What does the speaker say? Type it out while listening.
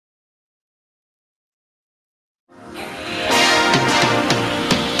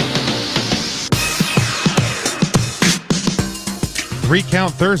Three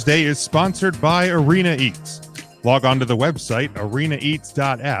Count Thursday is sponsored by Arena Eats. Log on to the website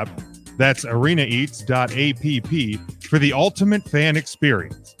arenaeats.app. That's arenaeats.app for the ultimate fan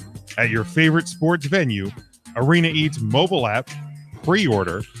experience. At your favorite sports venue, Arena Eats mobile app,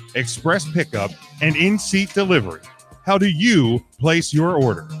 pre-order, express pickup, and in-seat delivery. How do you place your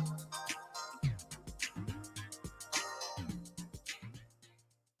order?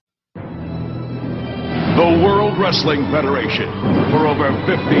 The World Wrestling Federation, for over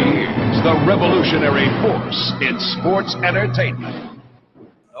 50 years, the revolutionary force in sports entertainment.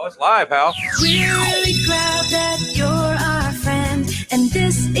 Oh, it's live, pal. We're really glad that you're our friend, and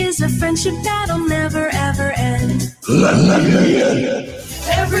this is a friendship that'll never, ever end.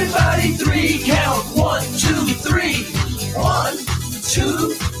 Everybody three count. 1, 2, 3. 1,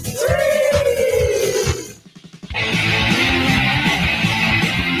 2, 3.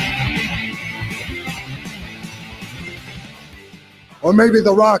 Or maybe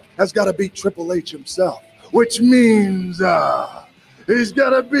The Rock has got to beat Triple H himself, which means he's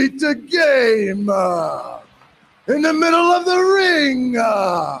got to beat the game in the middle of the ring.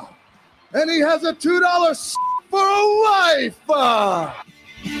 And he has a $2 for a wife.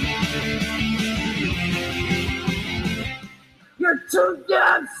 You're too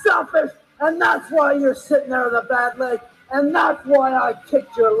damn selfish, and that's why you're sitting there with a bad leg, and that's why I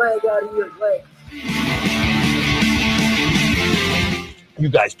kicked your leg out of your leg. You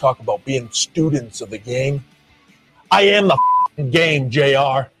guys talk about being students of the game. I am the game,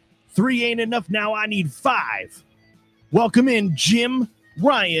 JR. 3 ain't enough now. I need 5. Welcome in Jim,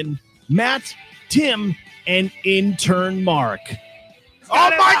 Ryan, Matt, Tim, and intern Mark.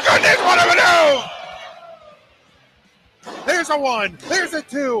 Oh my goodness, what do we do? There's a 1. There's a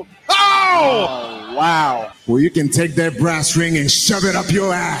 2. Oh, wow. Well, you can take that brass ring and shove it up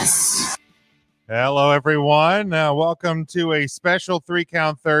your ass. Hello, everyone. Welcome to a special 3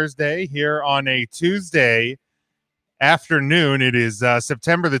 Count Thursday here on a Tuesday afternoon. It is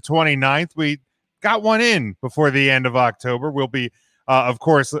September the 29th. We got one in before the end of October. We'll be, of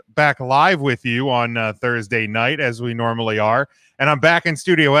course, back live with you on Thursday night as we normally are. And I'm back in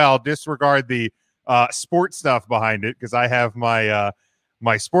Studio L. Disregard the sports stuff behind it because I have my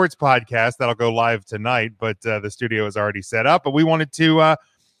my sports podcast that'll go live tonight, but the studio is already set up. But we wanted to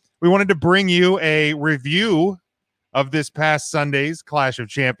bring you a review of this past Sunday's Clash of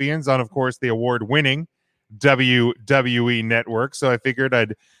Champions on, of course, the award-winning WWE Network. So I figured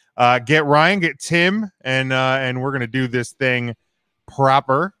I'd get Ryan, get Tim, and we're going to do this thing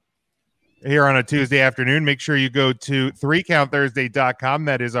proper here on a Tuesday afternoon. Make sure you go to 3countthursday.com.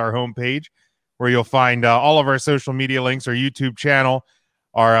 That is our homepage where you'll find all of our social media links, our YouTube channel,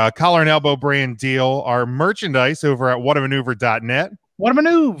 our collar and elbow brand deal, our merchandise over at whatamaneuver.net. What a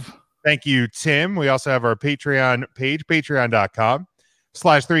maneuver. Thank you, Tim. We also have our Patreon page,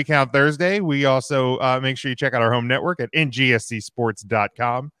 patreon.com/3Count Thursday. We also make sure you check out our home network at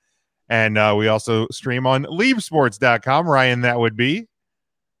ngscsports.com. And we also stream on leavesports.com. Ryan, that would be?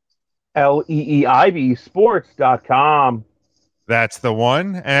 LEEIBsports.com. That's the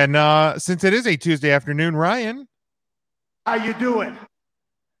one. And since it is a Tuesday afternoon, Ryan, how you doing?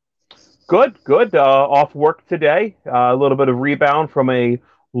 Good. Off work today. A little bit of rebound from a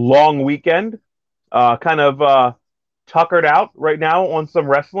long weekend. Kind of tuckered out right now on some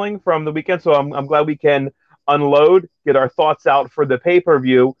wrestling from the weekend. So I'm glad we can unload, get our thoughts out for the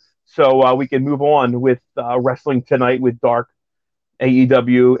pay-per-view so we can move on with wrestling tonight with Dark,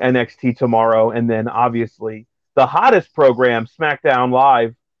 AEW, NXT tomorrow, and then obviously the hottest program, SmackDown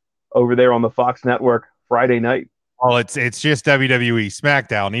Live, over there on the Fox Network Friday night. Well, it's just WWE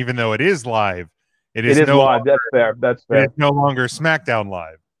SmackDown, even though it is live. It is live. Longer, That's fair. It's no longer SmackDown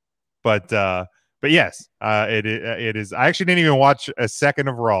Live, but yes, it is. I actually didn't even watch a second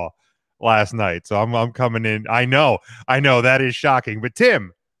of Raw last night, so I'm coming in. I know that is shocking. But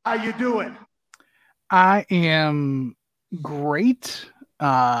Tim, how you doing? I am great.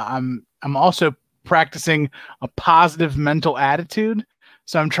 I'm also practicing a positive mental attitude.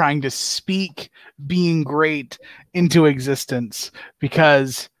 So I'm trying to speak being great into existence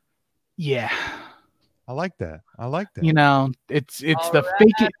because, yeah. I like that. You know, it's All the right,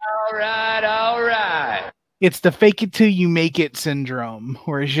 fake it. All right. It's the fake it till you make it syndrome,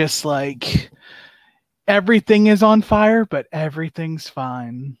 where it's just like everything is on fire, but everything's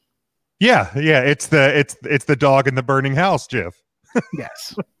fine. Yeah. It's the dog in the burning house, Jeff.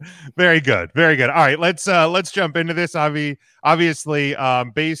 Yes. Very good. All right, let's jump into this. Obviously,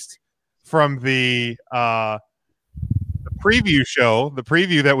 based from the preview show, the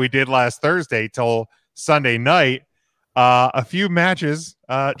preview that we did last Thursday till Sunday night, a few matches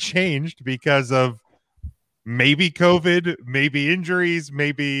changed because of maybe COVID, maybe injuries,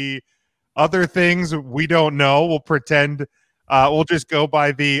 maybe other things. We don't know. We'll pretend. We'll just go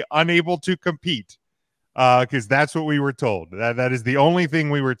by the unable to compete, because that's what we were told. That is the only thing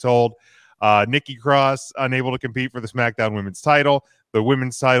we were told. Nikki Cross unable to compete for the SmackDown Women's title. The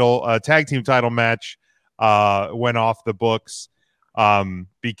women's title tag team title match went off the books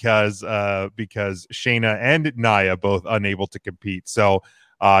because Shayna and Nia both unable to compete. So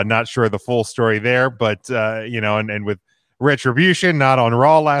not sure the full story there, but and with Retribution not on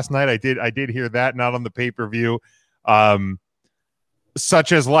Raw last night, I did hear that, not on the pay-per-view.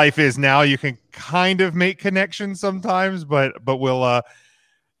 Such as life is now, you can kind of make connections sometimes, but we'll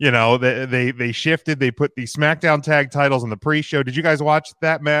they shifted. They put the SmackDown tag titles on the pre-show. Did you guys watch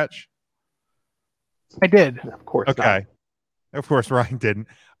that match? I did. Of course. Okay. Not. Of course, Ryan didn't.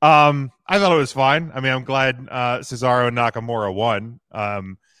 I thought it was fine. I mean, I'm glad Cesaro and Nakamura won.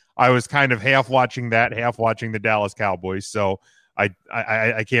 I was kind of half watching that, half watching the Dallas Cowboys. So I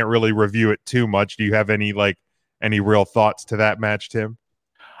can't really review it too much. Do you have any real thoughts to that match, Tim?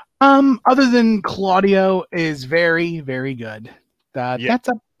 Other than Claudio is very, very good. That's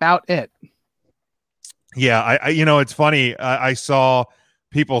about it. Yeah, it's funny. I saw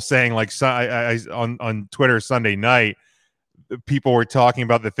people saying on Twitter Sunday night, people were talking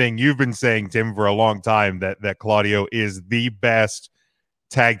about the thing you've been saying, Tim, for a long time, that Claudio is the best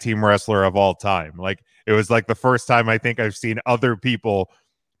tag team wrestler of all time. Like, it was like the first time I think I've seen other people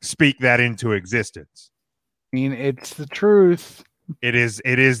speak that into existence. I mean, it's the truth. It is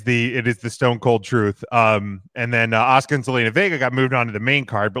the stone cold truth. And then Asuka and Zelina Vega got moved on to the main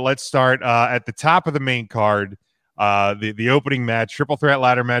card. But let's start at the top of the main card. The opening match, triple threat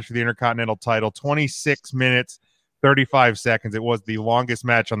ladder match for the Intercontinental title, 26 minutes, 35 seconds. It was the longest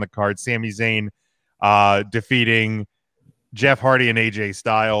match on the card. Sami Zayn defeating Jeff Hardy and AJ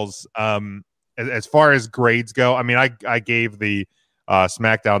Styles. As far as grades go, I mean, I gave the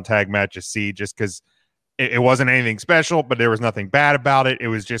SmackDown tag match a C just because it wasn't anything special, but there was nothing bad about it. It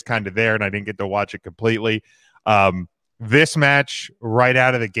was just kind of there, and I didn't get to watch it completely. This match, right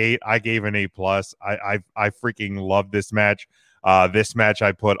out of the gate, I gave an A+. I freaking love this match. This match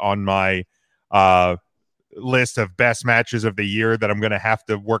I put on my list of best matches of the year that I'm going to have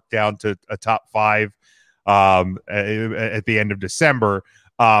to work down to a top 5 at the end of December.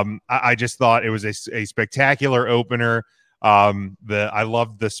 I just thought it was a spectacular opener. I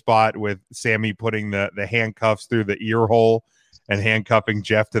loved the spot with Sammy putting the handcuffs through the ear hole and handcuffing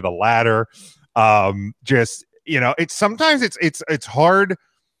Jeff to the ladder. It's sometimes it's hard.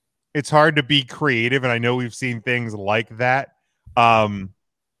 It's hard to be creative. And I know we've seen things like that.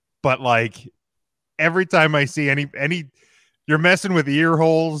 But like every time I see any, you're messing with ear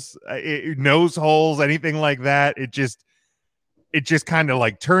holes, nose holes, anything like that. It just kind of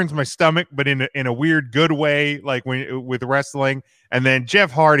like turns my stomach, but in a weird good way, like with wrestling. And then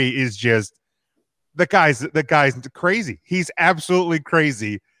Jeff Hardy is just the guy's crazy. He's absolutely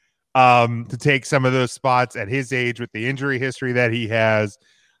crazy to take some of those spots at his age with the injury history that he has.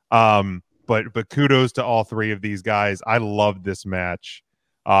 But kudos to all three of these guys. I love this match.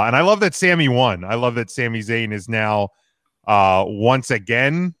 And I love that Sammy won. I love that Sami Zayn is now once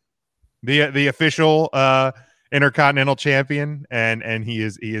again the official Intercontinental champion, and he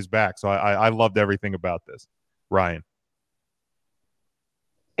is back. So I loved everything about this. Ryan.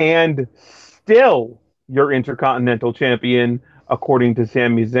 And still your Intercontinental champion, according to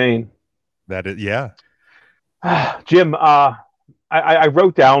Sami Zayn. That is, yeah. Jim, I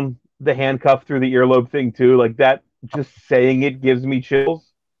wrote down the handcuff through the earlobe thing too. Like that, just saying it gives me chills.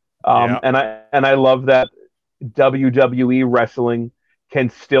 And I love that WWE wrestling can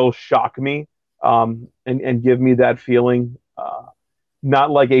still shock me. And give me that feeling,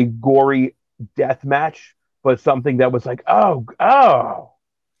 not like a gory death match, but something that was like, oh.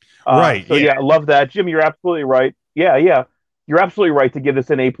 Right. So yeah, I love that. Jim, you're absolutely right. Yeah. You're absolutely right to give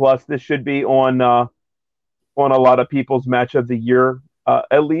this an A+. This should be on a lot of people's match of the year,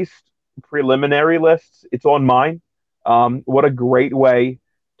 at least preliminary lists. It's on mine. What a great way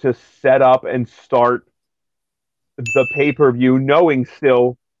to set up and start the pay-per-view, knowing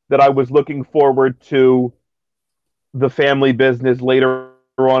still that I was looking forward to the family business later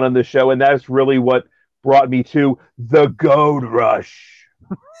on in the show, and that's really what brought me to the Gold Rush.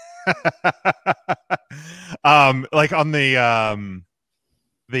 Like on the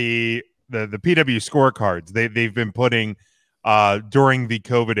PW scorecards, they've been putting during the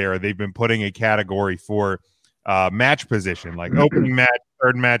COVID era, they've been putting a category for match position, like opening match,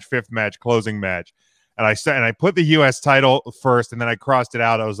 third match, fifth match, closing match. And I put the U.S. title first, and then I crossed it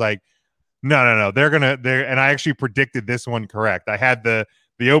out. I was like, no. And I actually predicted this one correct. I had the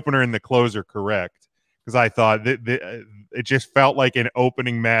opener and the closer correct because because I thought it just felt like an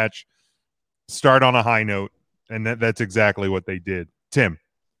opening match, start on a high note, and that's exactly what they did. Tim.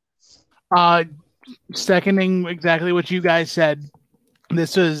 Seconding exactly what you guys said,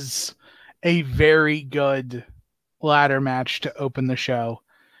 this was a very good ladder match to open the show.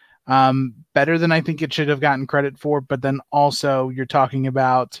 Better than I think it should have gotten credit for, but then also you're talking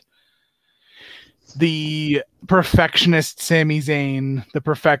about the perfectionist Sami Zayn, the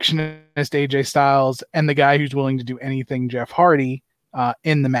perfectionist AJ Styles, and the guy who's willing to do anything, Jeff Hardy,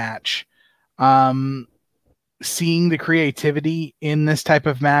 in the match. Seeing the creativity in this type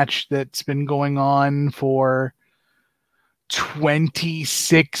of match that's been going on for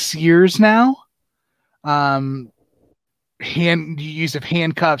 26 years now. Use of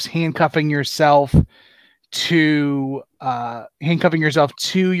handcuffs, handcuffing yourself to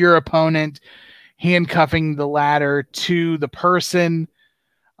your opponent, handcuffing the ladder to the person,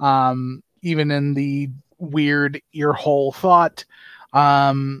 even in the weird ear hole thought.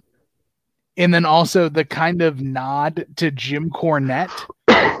 And then also the kind of nod to Jim Cornette,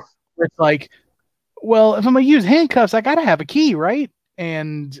 where it's like, well, if I'm going to use handcuffs, I got to have a key, right?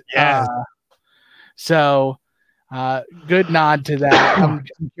 And so good nod to that. I'm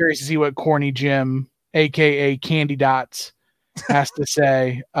curious to see what Corny Jim, a.k.a. Candy Dots, has to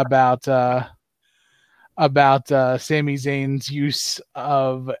say about Sami Zayn's use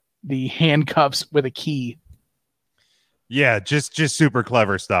of the handcuffs with a key. Yeah, just super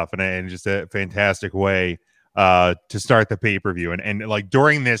clever stuff, and just a fantastic way to start the pay-per-view. And like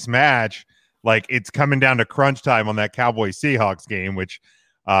during this match, like it's coming down to crunch time on that Cowboys Seahawks game, which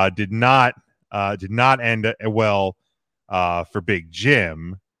did not end well for Big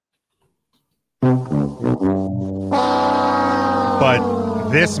Jim.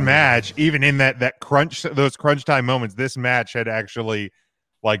 But this match, even in those crunch time moments, this match had actually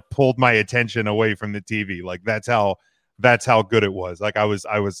like pulled my attention away from the TV. Like that's how good it was. Like I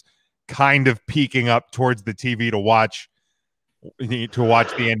was kind of peeking up towards the TV to watch the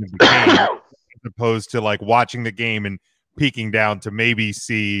end of the game, as opposed to like watching the game and peeking down to maybe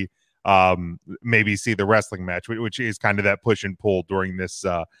see the wrestling match, which is kind of that push and pull during this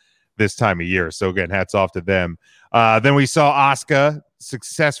time of year. So again, hats off to them. Then we saw Asuka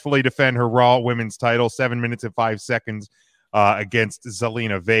successfully defend her Raw Women's title, 7 minutes and 5 seconds against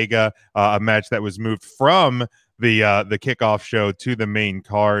Zelina Vega, a match that was moved from the kickoff show to the main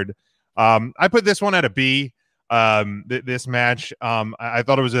card. I put this one at a B. This match, I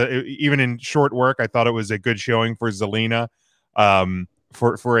thought it was even in short work, I thought it was a good showing for Zelina. And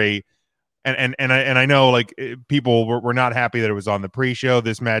I know like people were not happy that it was on the pre-show.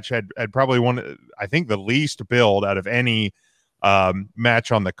 This match had probably I think the least build out of any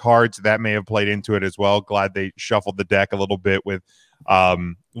match on the cards. That may have played into it as well. Glad they shuffled the deck a little bit with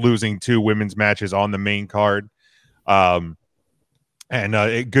losing 2 women's matches on the main card. And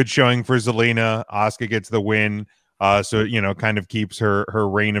a good showing for Zelina. Asuka gets the win, so kind of keeps her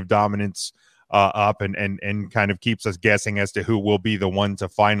reign of dominance up, and kind of keeps us guessing as to who will be the one to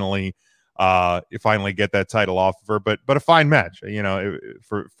finally get that title off of her. But a fine match,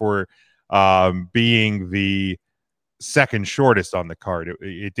 for being the second shortest on the card.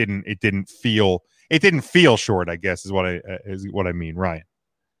 It didn't feel short, I guess is what I mean, Ryan.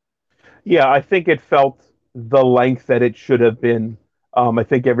 Yeah, I think it felt the length that it should have been. I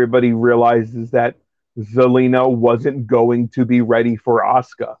think everybody realizes that Zelina wasn't going to be ready for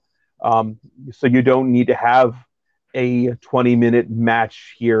Asuka. So you don't need to have a 20-minute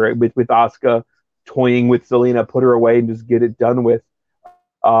match here with Asuka toying with Zelina, put her away and just get it done with.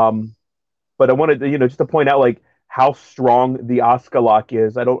 But I wanted to, just to point out like how strong the Asuka lock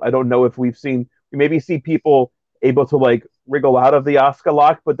is. I don't know if we maybe see people able to like wriggle out of the Asuka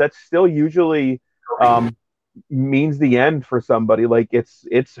lock, but that's still usually means the end for somebody. Like it's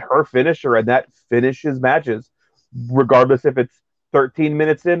her finisher, and that finishes matches, regardless if it's 13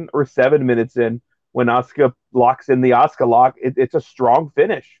 minutes in or 7 minutes in. When Asuka locks in the Asuka lock, it's a strong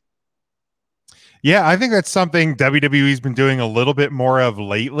finish. Yeah, I think that's something WWE's been doing a little bit more of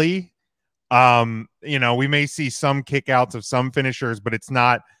lately. We may see some kickouts of some finishers, but it's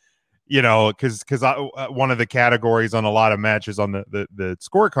not, because one of the categories on a lot of matches on the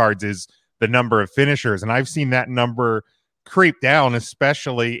scorecards is the number of finishers, and I've seen that number creep down,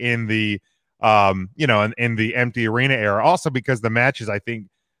 especially in the in the empty arena era. Also because the matches, I think,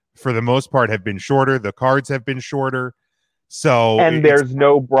 for the most part, have been shorter. The cards have been shorter. So there's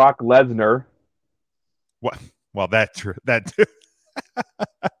no Brock Lesnar. Well, that's true. That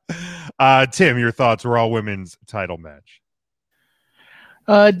Tim, your thoughts? Raw Women's title match.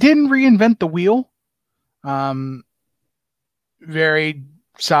 Didn't reinvent the wheel. Very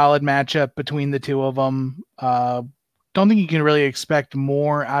solid matchup between the two of them. Don't think you can really expect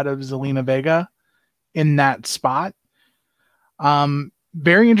more out of Zelina Vega in that spot.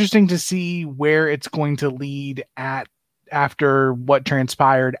 Very interesting to see where it's going to lead at after what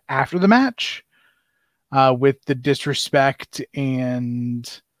transpired after the match, with the disrespect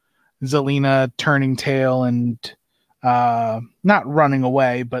and Zelina turning tail and not running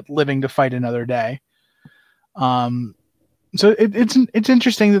away, but living to fight another day. So it's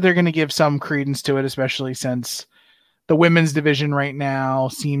interesting that they're going to give some credence to it, especially since the women's division right now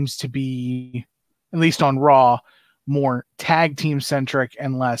seems to be, at least on Raw, more tag team centric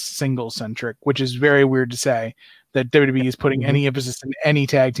and less single centric, which is very weird to say that WWE is putting any emphasis in any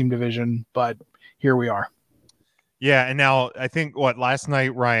tag team division, but here we are. Yeah, and now I think last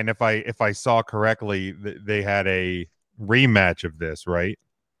night, Ryan, if I saw correctly, they had a rematch of this, right?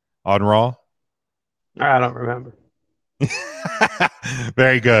 On Raw? I don't remember.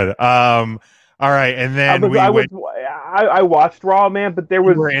 Very good. All right, and then I watched Raw, man, but there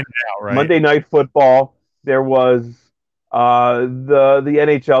was in and out, right? Monday Night Football. There was the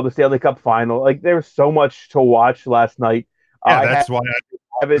NHL, the Stanley Cup Final. Like, there was so much to watch last night. Yeah, that's why I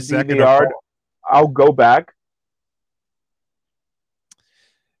have it DVR'd. I'll go back.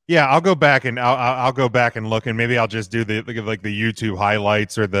 Yeah, I'll go back and I'll go back and look, and maybe I'll just do the YouTube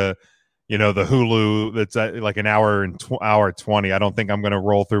highlights or the Hulu that's like an hour and hour 20. I don't think I'm going to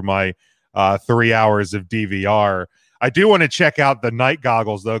roll through my 3 hours of DVR. I do want to check out the night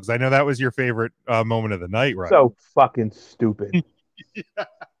goggles though, because I know that was your favorite moment of the night, right? So fucking stupid.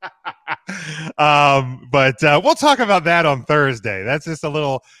 But we'll talk about that on Thursday. That's just a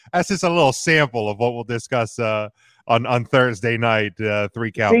little sample of what we'll discuss on Thursday night.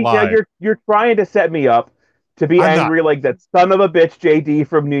 3 Count Live. You're trying to set me up to be angry like that son of a bitch JD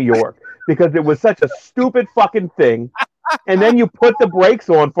from New York because it was such a stupid fucking thing, and then you put the brakes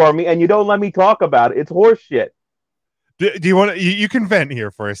on for me and you don't let me talk about it. It's horse shit. Do you want to? You can vent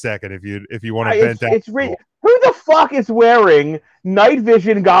here for a second if you want to vent out. Who the fuck is wearing night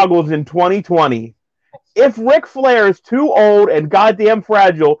vision goggles in 2020? If Ric Flair is too old and goddamn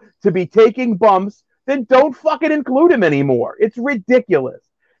fragile to be taking bumps, then don't fucking include him anymore. It's ridiculous.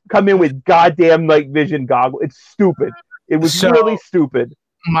 Come in with goddamn night vision goggles. It's stupid. It was really stupid.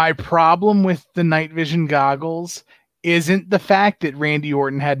 My problem with the night vision goggles isn't the fact that Randy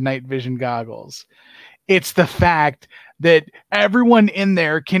Orton had night vision goggles. It's the fact that everyone in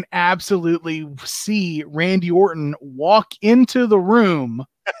there can absolutely see Randy Orton walk into the room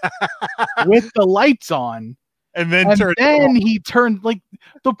with the lights on. And then he turned, like,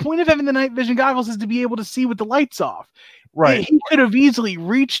 the point of having the night vision goggles is to be able to see with the lights off. Right. He could have easily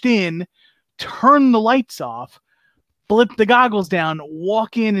reached in, turned the lights off, flip the goggles down,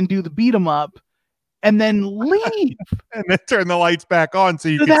 walk in and do the beat 'em up, and then leave. And then turn the lights back on so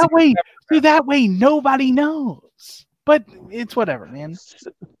that way nobody knows. But it's whatever, man.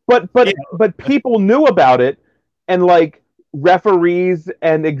 But people knew about it, and like referees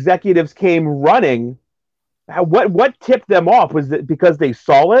and executives came running. What tipped them off? Was it because they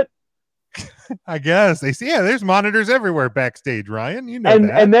saw it? I guess they see. Yeah, there's monitors everywhere backstage, Ryan. You know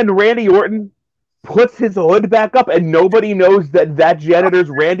that. And then Randy Orton puts his hood back up, and nobody knows that janitor's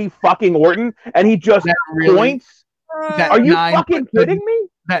Randy fucking Orton, and he just points. Are you fucking kidding me?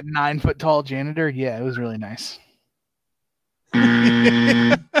 That 9 foot tall janitor, yeah, it was really nice.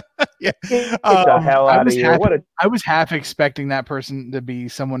 Yeah. Get the hell out of here! I was half expecting that person to be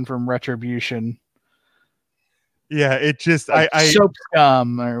someone from Retribution. Yeah, it just Soap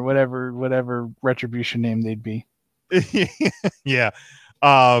Scum or whatever Retribution name they'd be. Yeah.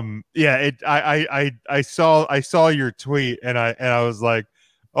 I saw your tweet and I was like,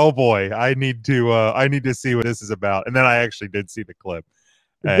 oh boy, I need to see what this is about. And then I actually did see the clip.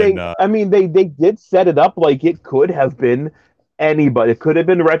 And, they did set it up like it could have been anybody. It could have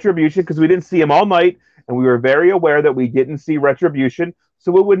been Retribution because we didn't see him all night, and we were very aware that we didn't see Retribution,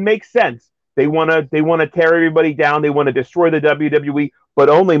 so it would make sense. They want to tear everybody down. They want to destroy the WWE, but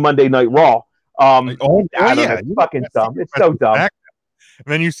only Monday Night Raw. It's fucking dumb. It's so dumb. And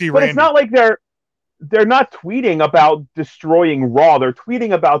then you see But Randy. It's not like they're not tweeting about destroying Raw. They're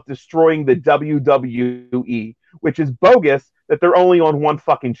tweeting about destroying the WWE, which is bogus that they're only on one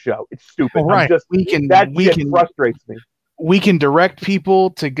fucking show. It's stupid. Right. That frustrates me. We can direct people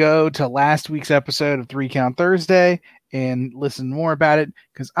to go to last week's episode of 3 Count Thursday and listen more about it,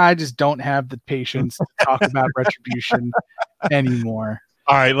 because I just don't have the patience to talk about Retribution anymore.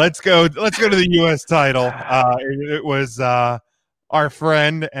 All right, let's go to the U.S. title. It was our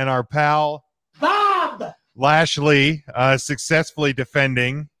friend and our pal Bob Lashley successfully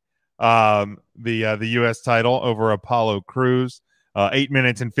defending the U.S. title over Apollo Crews. 8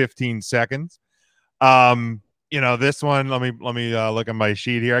 minutes and 15 seconds. This one, let me look at my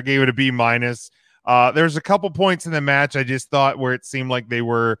sheet here. I gave it a B-. There's a couple points in the match I just thought where it seemed like they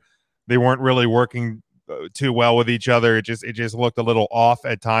weren't really working too well with each other. It just looked a little off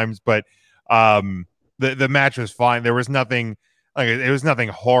at times, but the match was fine. There was nothing it was nothing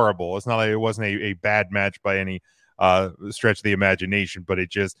horrible. It's not like it wasn't a bad match by any stretch of the imagination, but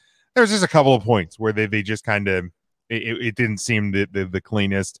there was just a couple of points where they just kind of it didn't seem the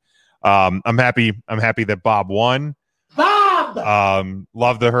cleanest. I'm happy that Bob won. Bob!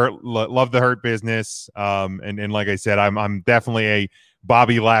 Love the Hurt Business. And like I said, I'm definitely a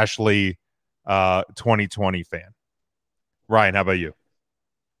Bobby Lashley 2020 fan. Ryan, how about you?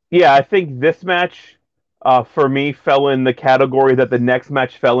 Yeah, I think this match for me fell in the category that the next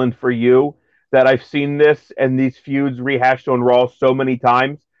match fell in for you. That I've seen this and these feuds rehashed on Raw so many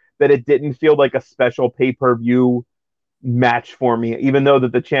times that it didn't feel like a special pay-per-view match for me. Even though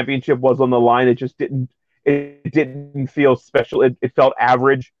that the championship was on the line, it didn't feel special. It felt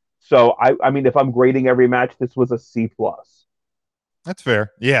average. So I mean, if I'm grading every match, this was a C+. That's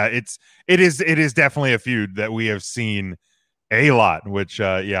fair. Yeah, it is definitely a feud that we have seen a lot, which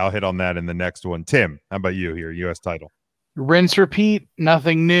I'll hit on that in the next one. Tim, how about you here? U.S. title. Rinse, repeat.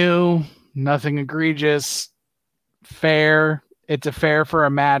 Nothing new. Nothing egregious. Fair. It's fair for a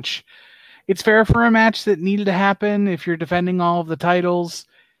match. It's fair for a match that needed to happen if you're defending all of the titles,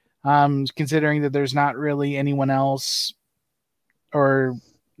 considering that there's not really anyone else, or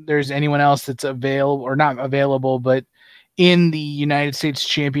there's anyone else that's available or not available, but in the United States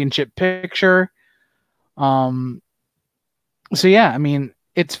Championship picture. So yeah, I mean,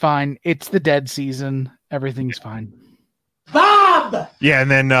 it's fine. It's the dead season. Everything's fine. Bob! Yeah,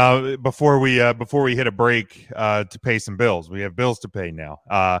 and then before we hit a break to pay some bills, we have bills to pay now.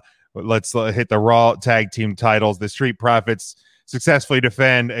 Let's hit the Raw tag team titles. The Street Profits successfully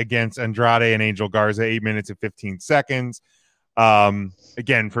defend against Andrade and Angel Garza, 8 minutes and 15 seconds.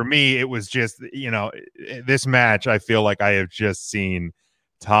 Again, for me, it was just, this match, I feel like I have just seen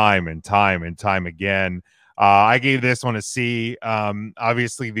time and time and time again. I gave this one a C.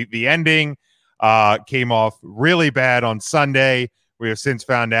 Obviously, the ending came off really bad on Sunday. We have since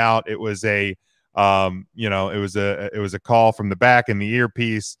found out it was a call from the back in the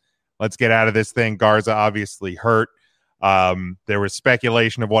earpiece. Let's get out of this thing. Garza obviously hurt. There was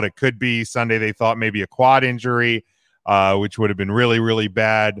speculation of what it could be. Sunday, they thought maybe a quad injury, which would have been really, really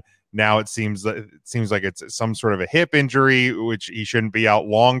bad. Now it seems like it's some sort of a hip injury, which he shouldn't be out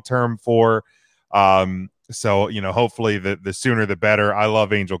long-term for. So, hopefully the sooner the better. I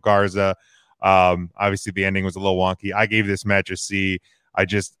love Angel Garza. Obviously the ending was a little wonky. I gave this match a C. I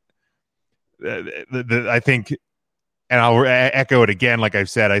think, and I'll echo it again, like I've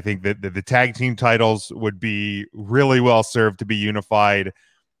said, I think that the tag team titles would be really well served to be unified.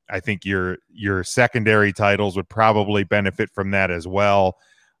 I think your secondary titles would probably benefit from that as well.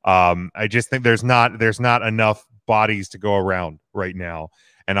 I just think there's not enough bodies to go around right now.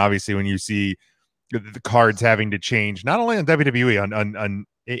 And obviously when you see the cards having to change, not only on WWE, on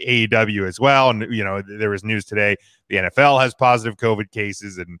AEW as well. And, there was news today, the NFL has positive COVID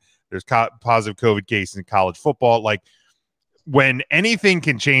cases, and there's positive COVID cases in college football. Like, when anything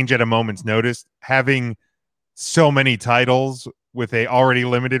can change at a moment's notice, having so many titles with a already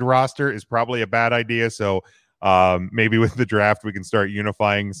limited roster is probably a bad idea. So maybe with the draft, we can start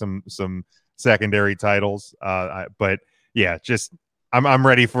unifying some secondary titles. But yeah, I'm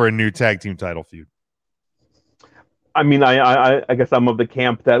ready for a new tag team title feud. I mean, I guess I'm of the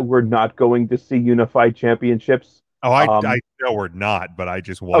camp that we're not going to see unified championships. Oh, I know we're not, but I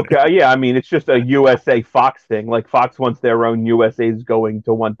just want. Okay, yeah, I mean, it's just a USA Fox thing. Like, Fox wants their own, USA is going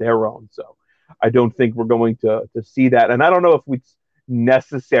to want their own. So I don't think we're going to see that. And I don't know if we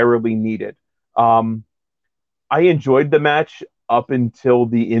necessarily need it. I enjoyed the match up until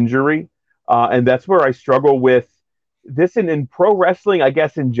the injury. And that's where I struggle with this in pro wrestling, I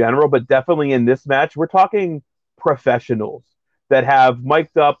guess, in general, but definitely in this match. We're talking professionals that have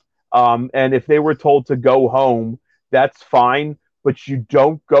mic'd up. And if they were told to go home, that's fine, but you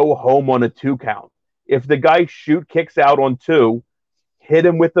don't go home on a 2 count. If the guy kicks out on 2, hit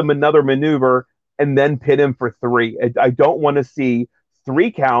him with another maneuver, and then pin him for 3. I don't want to see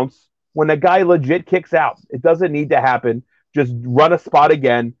 3 counts when a guy legit kicks out. It doesn't need to happen. Just run a spot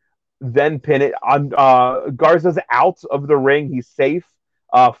again, then pin it. Garza's out of the ring. He's safe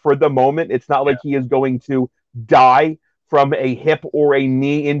for the moment. It's not like he is going to die from a hip or a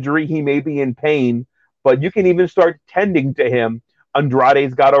knee injury. He may be in pain, but you can even start tending to him.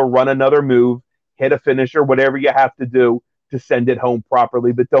 Andrade's got to run another move, hit a finisher, whatever you have to do to send it home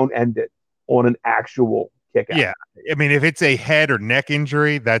properly, but don't end it on an actual kick out. Yeah, I mean, if it's a head or neck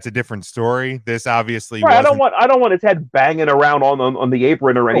injury, that's a different story. This obviously right, wasn't. I don't want his head banging around on the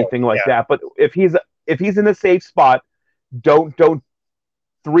apron or anything like that. But if he's in a safe spot, don't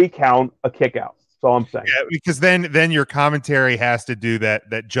 3 count a kick out. That's all I'm saying. Yeah, because then your commentary has to do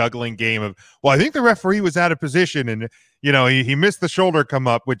that juggling game of, well, I think the referee was out of position and he missed the shoulder come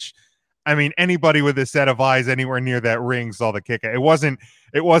up, which, I mean, anybody with a set of eyes anywhere near that ring saw the kick out. It wasn't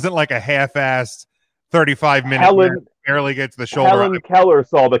like a half-assed 35-minute barely gets the shoulder. Helen Keller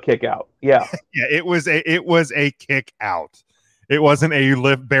saw the kick out. Yeah. Yeah, it was a kick out. It wasn't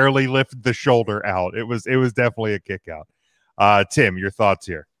a barely lift the shoulder out. It was definitely a kick out. Tim, your thoughts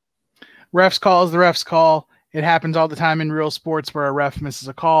here? Ref's call is the ref's call. It happens all the time in real sports where a ref misses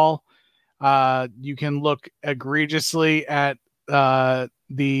a call. You can look egregiously at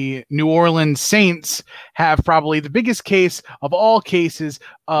the New Orleans Saints have probably the biggest case of all cases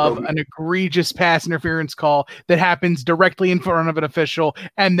of an egregious pass interference call that happens directly in front of an official,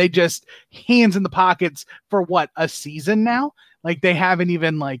 and they just hands in the pockets for a season now? Like, they haven't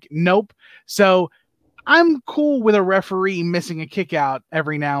even nope. So I'm cool with a referee missing a kick out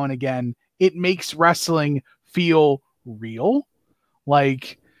every now and again. It makes wrestling feel real.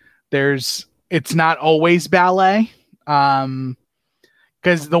 Like, it's not always ballet.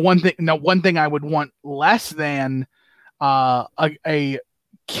 Because the one thing I would want less than a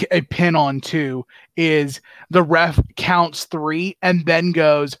pin on 2 is the ref counts 3 and then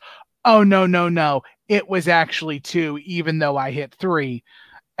goes, oh no, it was actually 2, even though I hit 3,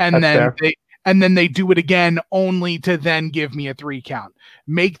 and then they do it again only to then give me a 3 count.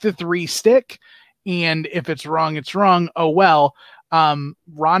 Make the 3 stick, and if it's wrong, it's wrong. Oh well.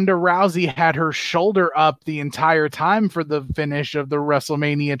 Ronda Rousey had her shoulder up the entire time for the finish of the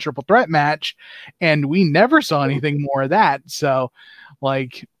WrestleMania triple threat match, and we never saw anything more of that. So,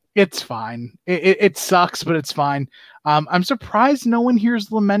 it's fine. It sucks, but it's fine. I'm surprised no one here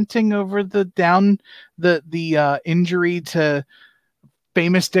is lamenting over the injury to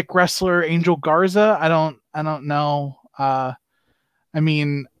famous Dick wrestler Angel Garza. I don't know. I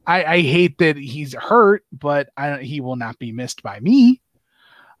mean, I hate that he's hurt, but he will not be missed by me.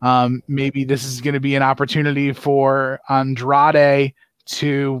 Maybe this is going to be an opportunity for Andrade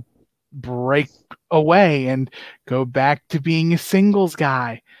to break away and go back to being a singles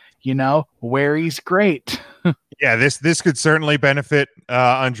guy, where he's great. Yeah, this could certainly benefit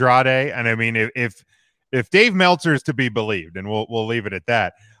Andrade. And I mean, if Dave Meltzer is to be believed, and we'll leave it at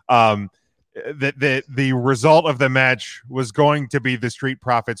that, the result of the match was going to be the Street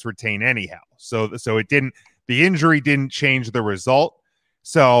Profits retain anyhow. So it didn't. The injury didn't change the result.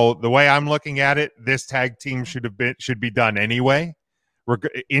 So the way I'm looking at it, this tag team should be done anyway,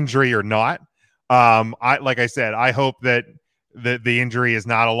 injury or not. Like I said, I hope that the injury is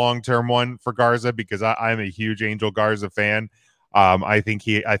not a long-term one for Garza, because I'm a huge Angel Garza fan. I think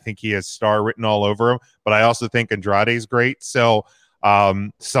he has star written all over him, but I also think Andrade is great. So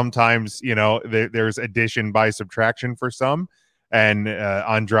sometimes there's addition by subtraction for some, and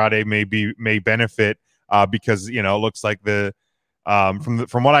Andrade may benefit because it looks like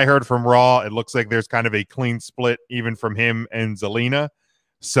from what I heard from Raw, it looks like there's kind of a clean split even from him and Zelina.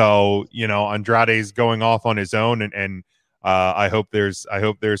 So Andrade's going off on his own, and I hope there's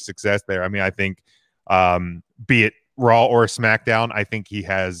success there. I mean, I think be it Raw or SmackDown, I think he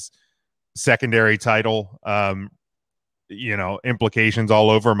has secondary title implications all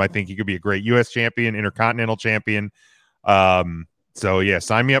over him. I think he could be a great U.S. champion, Intercontinental champion. So yeah,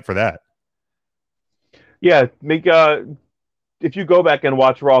 sign me up for that. Yeah, if you go back and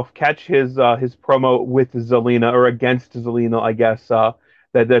watch Raw, catch his promo with Zelina, or against Zelina, I guess.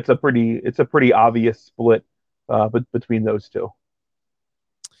 It's a pretty obvious split between those two.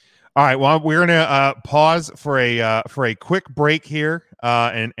 All right, well, we're gonna pause for a quick break here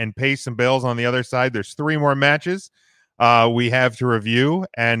and pay some bills. On the other side, there's 3 more matches we have to review,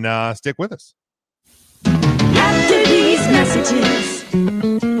 and stick with us. After these messages,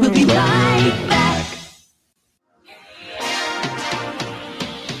 we'll be right back.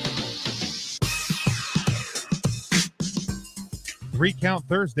 Three Count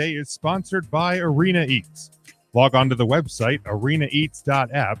Thursday is sponsored by Arena Eats. Log on to the website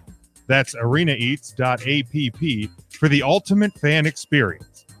arenaeats.app. That's arenaeats.app for the ultimate fan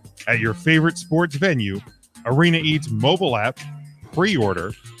experience. At your favorite sports venue, Arena Eats mobile app,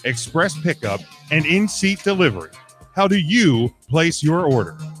 pre-order, express pickup, and in-seat delivery. How do you place your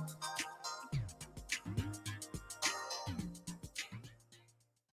order?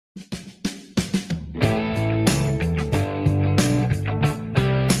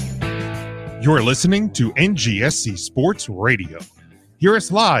 You're listening to NGSC Sports Radio. Hear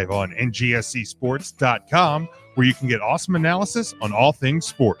us live on ngscsports.com, where you can get awesome analysis on all things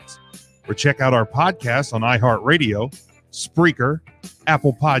sports. Or check out our podcasts on iHeartRadio, Spreaker,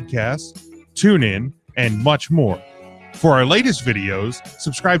 Apple Podcasts, TuneIn, and much more. For our latest videos,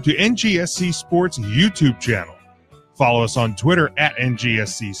 subscribe to NGSC Sports YouTube channel. Follow us on Twitter at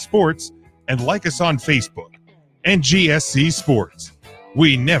NGSC Sports, and like us on Facebook. NGSC Sports.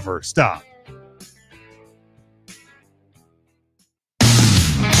 We never stop.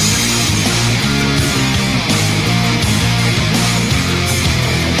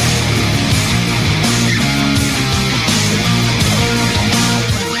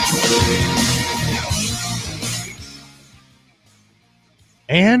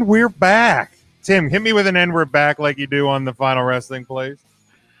 And we're back. Tim, hit me with an "and we're back" like you do on the Final Wrestling Plays.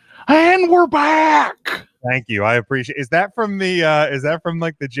 And we're back. Thank you. I appreciate. Is that from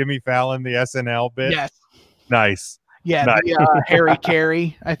like the Jimmy Fallon, the SNL bit? Yes. Nice. Yeah, nice. The Harry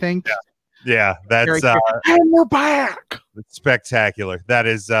Carey, I think. Yeah, that's and we're back. Spectacular. That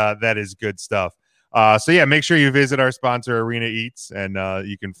is good stuff. So yeah, make sure you visit our sponsor Arena Eats, and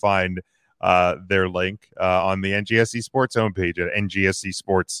you can find their link on the NGSC Sports homepage at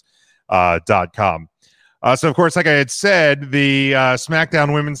ngscsports.com. So, of course, like I had said, the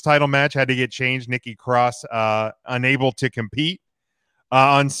SmackDown Women's title match had to get changed. Nikki Cross unable to compete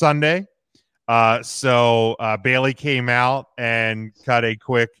on Sunday. So Bayley came out and cut a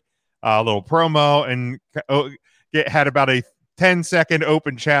quick little promo and had about a 10-second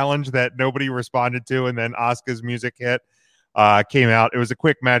open challenge that nobody responded to, and then Asuka's music hit. Came out. It was a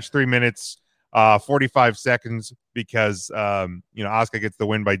quick match, 3 minutes, 45 seconds, because Asuka gets the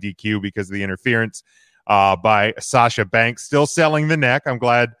win by DQ because of the interference by Sasha Banks. Still selling the neck. I'm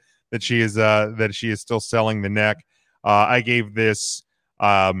glad that she is still selling the neck. I gave this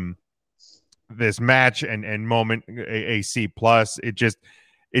this match and moment a C plus. It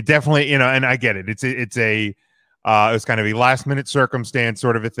definitely, and I get it. It was kind of a last minute circumstance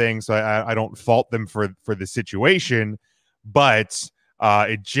sort of a thing, so I don't fault them for the situation. But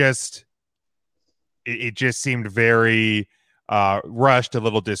it just seemed very rushed, a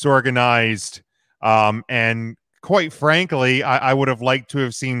little disorganized, and quite frankly, I would have liked to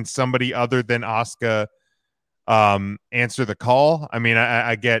have seen somebody other than Asuka answer the call. I mean,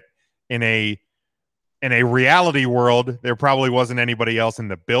 I get in a reality world, there probably wasn't anybody else in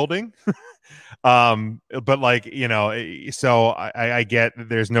the building, but so I get that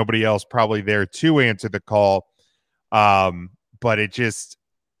there's nobody else probably there to answer the call. But it just,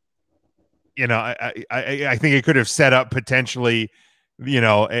 I think it could have set up potentially,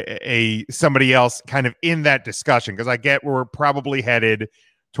 a somebody else kind of in that discussion, because I get we're probably headed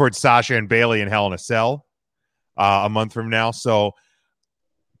towards Sasha and Bayley and Hell in a Cell a month from now. So,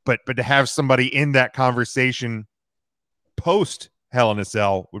 but to have somebody in that conversation post Hell in a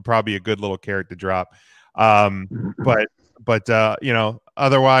Cell would probably be a good little carrot to drop. But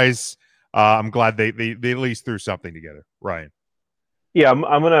otherwise, I'm glad they at least threw something together. Ryan. Yeah, I'm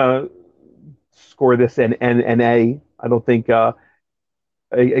gonna score this an A. I don't think a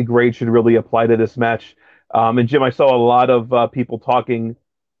grade should really apply to this match. And Jim, I saw a lot of people talking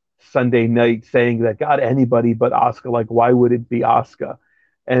Sunday night saying that, God, anybody but Asuka. Like, why would it be Asuka?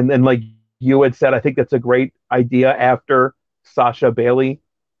 And like you had said, I think that's a great idea after Sasha Bayley,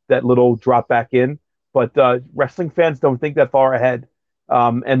 that little drop back in. But wrestling fans don't think that far ahead.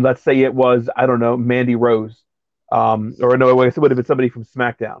 And let's say it was, I don't know, Mandy Rose. Or no, I guess it would have been somebody from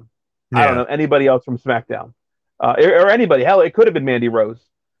SmackDown. Yeah. I don't know, anybody else from SmackDown. Or anybody. Hell, it could have been Mandy Rose.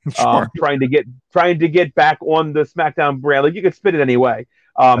 Sure. Trying to get back on the SmackDown brand. Like, you could spin it anyway.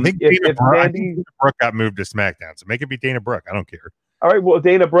 I think Dana Brooke got moved to SmackDown, so make it be Dana Brooke. I don't care. All right, well,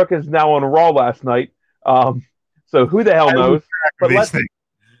 Dana Brooke is now on Raw last night. So who the hell knows? But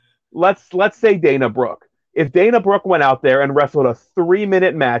let's say Dana Brooke. If Dana Brooke went out there and wrestled a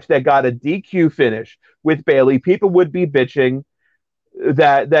 3-minute match that got a DQ finish with Bayley, people would be bitching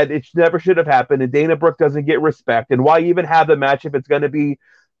that it never should have happened, and Dana Brooke doesn't get respect. And why even have the match if it's going to be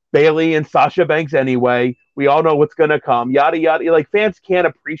Bayley and Sasha Banks anyway? We all know what's going to come. Yada yada. Like, fans can't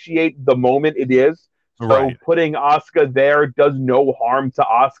appreciate the moment it is. So right. Putting Asuka there does no harm to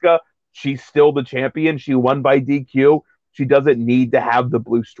Asuka. She's still the champion. She won by DQ. She doesn't need to have the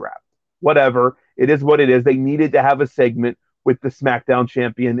blue strap. Whatever. It is what it is. They needed to have a segment with the SmackDown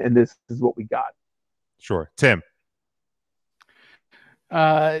champion, and this is what we got. Sure. Tim.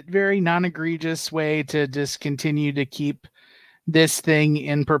 Very non-egregious way to just continue to keep this thing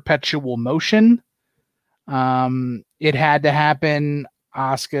in perpetual motion. It had to happen.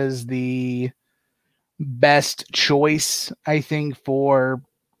 Asuka's the best choice, I think, for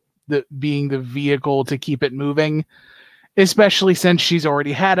being the vehicle to keep it moving. especially since she's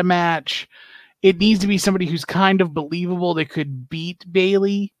already had a match. It needs to be somebody who's kind of believable that could beat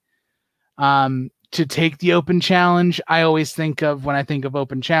Bayley to take the open challenge. I always think of, when I think of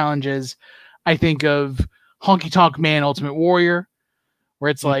open challenges, I think of Honky Tonk Man Ultimate Warrior,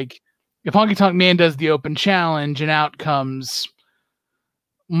 where it's like, if Honky Tonk Man does the open challenge and out comes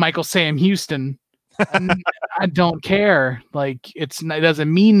Michael Sam Houston, I don't care. Like, it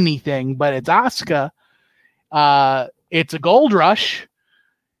doesn't mean anything, but it's Asuka. It's a gold rush.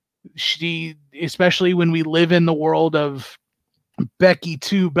 She, especially when we live in the world of Becky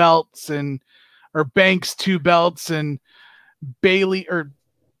 2 belts or Banks 2 belts and Bayley, or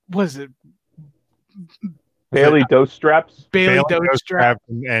was it Bayley Dose Straps? Bayley Dose Straps.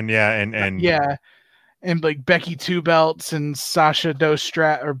 And like Becky 2 belts and Sasha Dose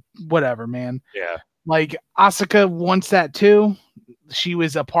Strap or whatever, man. Yeah. Like Asuka wants that too. She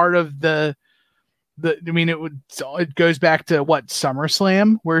was a part of it goes back to what,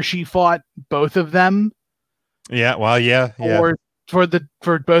 SummerSlam, where she fought both of them. Yeah, well, yeah. Or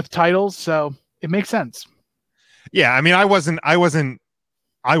for both titles, so it makes sense. Yeah, I mean, I wasn't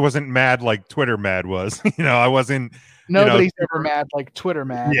mad like Twitter mad was. I wasn't. Nobody's ever mad like Twitter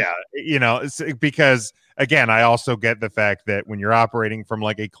mad. Yeah, it's because again, I also get the fact that when you're operating from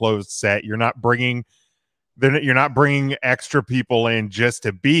like a closed set, you're not bringing extra people in just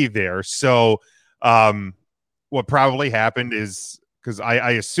to be there. So what probably happened is, because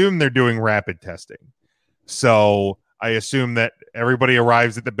I assume they're doing rapid testing. So I assume that everybody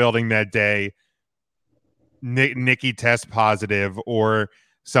arrives at the building that day. Nikki tests positive, or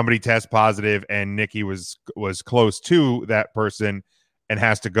somebody tests positive, and Nikki was close to that person and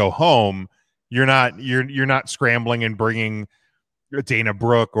has to go home. You're not scrambling and bringing Dana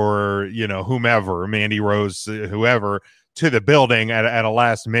Brooke or whomever, Mandy Rose, whoever, to the building at a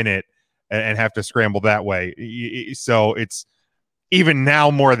last minute and have to scramble that way. So it's even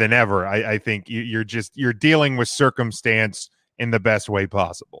now more than ever. I think you're dealing with circumstance in the best way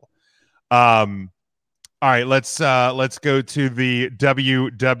possible. All right, let's go to the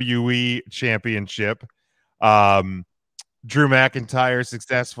WWE Championship. Drew McIntyre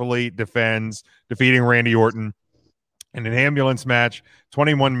successfully defeating Randy Orton in an ambulance match,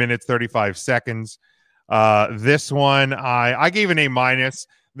 21 minutes, 35 seconds. This one, I gave an A-.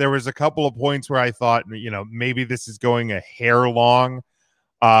 There was a couple of points where I thought, maybe this is going a hair long.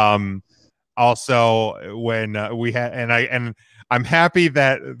 Also, when we had, and I'm happy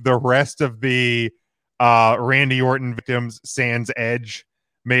that the rest of the Randy Orton victims sans Edge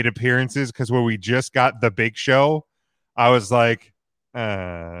made appearances, because when we just got the Big Show, I was like,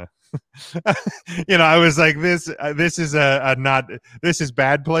 I was like, this is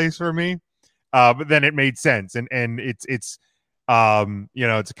bad place for me. But then it made sense, and it's it's a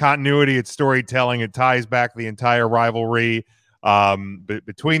continuity, it's storytelling, it ties back the entire rivalry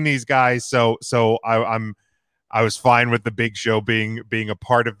between these guys. So I was fine with the Big Show being a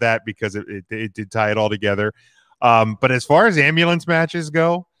part of that, because it did tie it all together. But as far as ambulance matches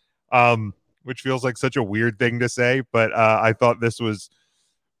go, which feels like such a weird thing to say, but I thought this was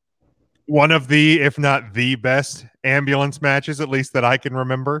one of the, if not the best ambulance matches, at least that I can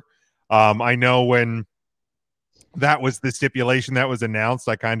remember. I know when that was the stipulation that was announced,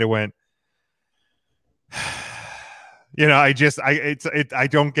 I kind of went, I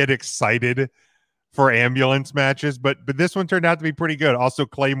don't get excited for ambulance matches, but this one turned out to be pretty good. Also,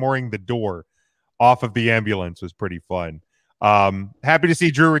 claymoring the door off of the ambulance was pretty fun. Happy to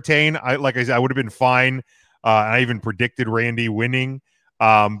see Drew retain. Like I said, I would have been fine. I even predicted Randy winning,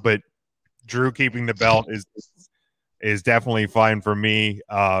 but Drew keeping the belt is definitely fine for me.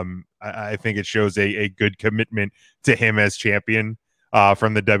 I think it shows a good commitment to him as champion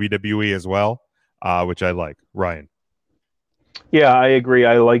from the WWE as well, which I like. Ryan. Yeah, I agree.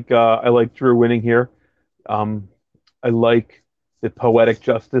 I like Drew winning here. I like the poetic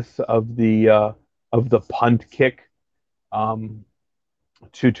justice of the punt kick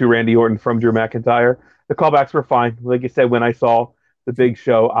to Randy Orton from Drew McIntyre. The callbacks were fine. Like you said, when I saw the Big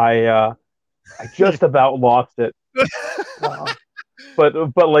Show, I just about lost it.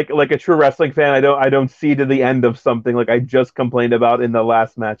 But like a true wrestling fan, I don't see to the end of something like I just complained about in the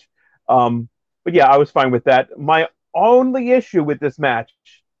last match. But yeah, I was fine with that. My only issue with this match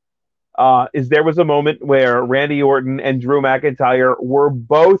is there was a moment where Randy Orton and Drew McIntyre were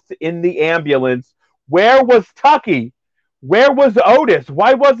both in the ambulance. Where was Tucky? Where was Otis?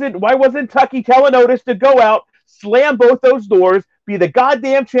 Why wasn't Tucky telling Otis to go out, slam both those doors, be the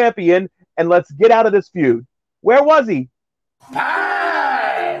goddamn champion, and let's get out of this feud? Where was he?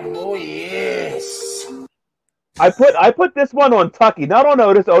 Oh yes. I put this one on Tucky, not on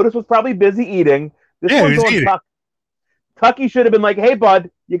Otis. Otis was probably busy eating. This one's on Tucky. Tucky should have been like, "Hey, bud,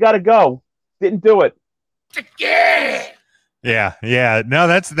 you got to go." Didn't do it. Yeah. No,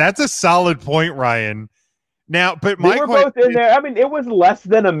 that's a solid point, Ryan. Now, but They were both in there. I mean, it was less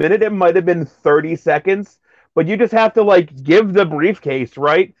than a minute. It might have been 30 seconds, but you just have to like give the briefcase,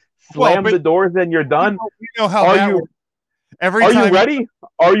 right? Slam the doors, and you're done. You know how that works. Are you ready?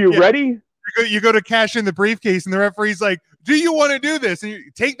 Are you ready? You go to cash in the briefcase, and the referee's like, "Do you want to do this?" And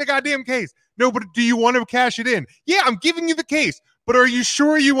you take the goddamn case. No, but do you want to cash it in? Yeah, I'm giving you the case, but are you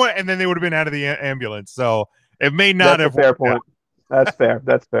sure you want? And then they would have been out of the ambulance. So it may not have. Fair point. That's fair.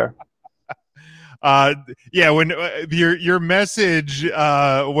 That's fair. Yeah. When your message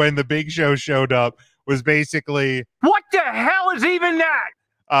when the Big Show showed up was basically, what the hell is even that?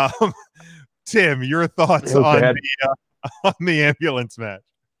 Tim, your thoughts on the ambulance match?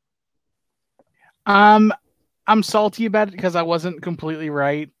 I'm salty about it because I wasn't completely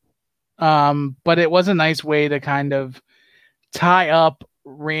right. But it was a nice way to kind of tie up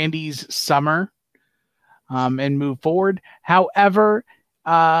Randy's summer and move forward. However,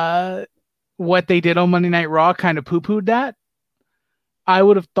 what they did on Monday Night Raw kind of poo-pooed that. I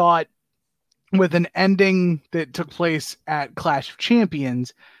would have thought with an ending that took place at Clash of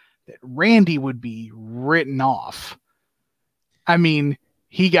Champions that Randy would be written off. I mean,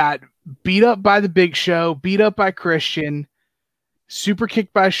 he got beat up by the Big Show, beat up by Christian, super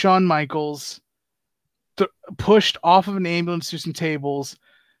kicked by Shawn Michaels, pushed off of an ambulance through some tables,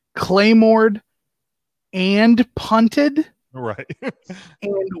 claymored and punted, right,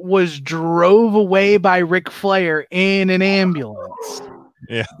 and was drove away by Ric Flair in an ambulance.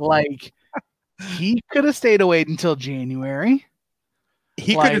 Yeah, like he could have stayed away until January.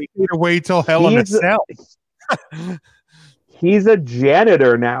 He could have stayed away till Hell in a Cell. He's a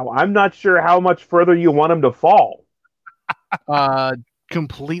janitor now. I'm not sure how much further you want him to fall.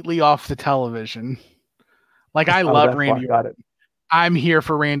 Completely off the television. Like I love Randy Orton. I'm here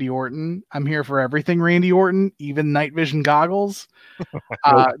for Randy Orton. I'm here for everything Randy Orton, even night vision goggles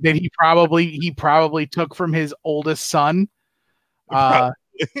that he probably took from his oldest son.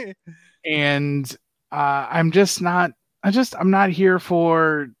 And I'm not here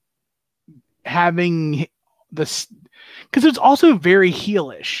for having this, because it's also very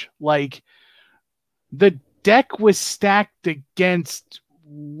heelish. Like the deck was stacked against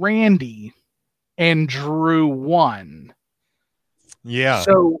Randy and Drew won. Yeah.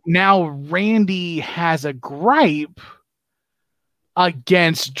 So now Randy has a gripe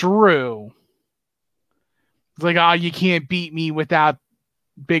against Drew. It's like, oh, you can't beat me without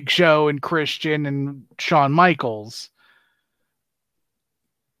Big Show and Christian and Shawn Michaels.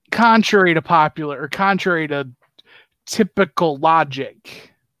 Contrary to typical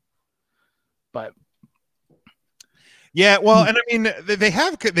logic. But yeah, well, and I mean,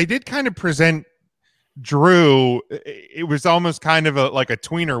 they did kind of present Drew. It was almost kind of like a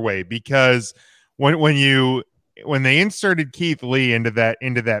tweener way, because when they inserted Keith Lee into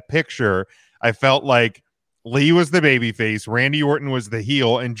that picture, I felt like Lee was the babyface, Randy Orton was the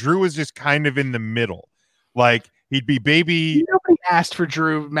heel, and Drew was just kind of in the middle. Like he'd be baby. Nobody asked for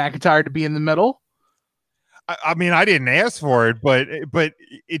Drew McIntyre to be in the middle. I mean, I didn't ask for it, but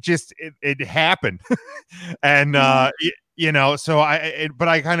it just happened, and so but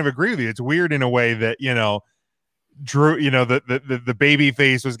I kind of agree with you. It's weird in a way that Drew, the baby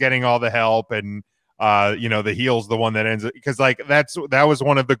face was getting all the help, and the heel's the one that ends it, because like that was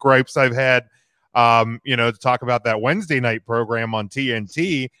one of the gripes I've had. To talk about that Wednesday night program on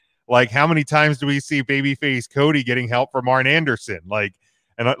TNT, like how many times do we see babyface Cody getting help from Arn Anderson? Like,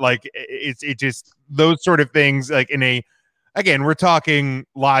 and like it just those sort of things. Like again, we're talking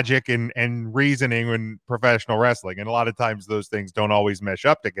logic and reasoning in professional wrestling, and a lot of times those things don't always mesh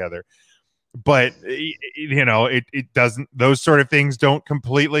up together. But it doesn't. Those sort of things don't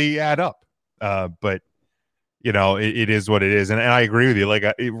completely add up. But it is what it is, and I agree with you. Like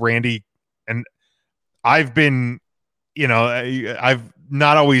Randy, and I've been, I've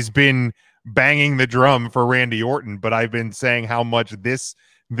not always been banging the drum for Randy Orton, but I've been saying how much this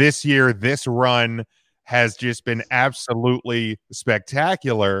year, this run has just been absolutely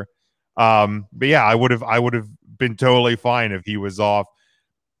spectacular. But yeah, I would have been totally fine if he was off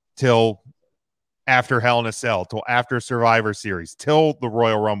till after Hell in a Cell, till after Survivor Series, till the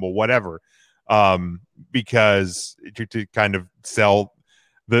Royal Rumble, whatever. Because to kind of sell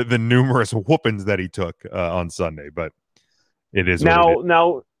the numerous whoopings that he took on Sunday, but it is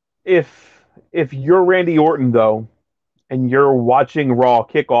now if you're Randy Orton though, and you're watching Raw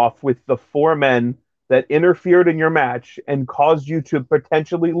kick off with the four men that interfered in your match and caused you to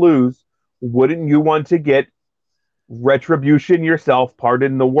potentially lose, wouldn't you want to get retribution yourself,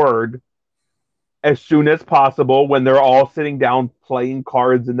 pardon the word, as soon as possible when they're all sitting down playing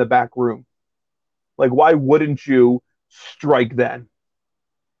cards in the back room. Like, why wouldn't you strike then?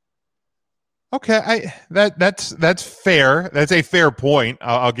 Okay, that's fair. That's a fair point.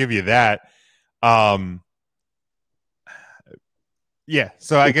 I'll give you that. Yeah.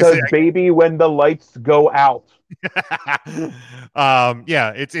 So I guess baby, when the lights go out.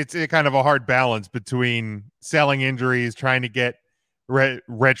 Yeah, it's a kind of a hard balance between selling injuries, trying to get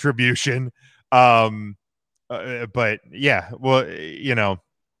retribution. But yeah, well,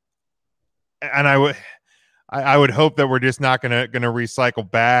 and I would hope that we're just not gonna recycle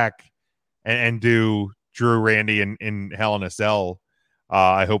back and do Drew, Randy, in Hell in a Cell.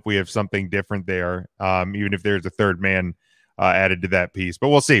 I hope we have something different there, even if there's a third man added to that piece. But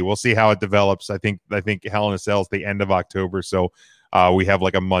we'll see. We'll see how it develops. I think Hell in a Cell is the end of October, so we have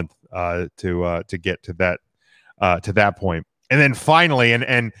like a month to get to that point. And then finally,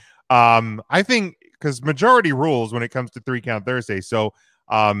 and I think because majority rules when it comes to 3 Count Thursday, so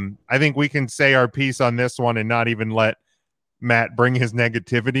I think we can say our piece on this one and not even let Matt bring his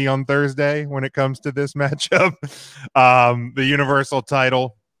negativity on Thursday when it comes to this matchup. The Universal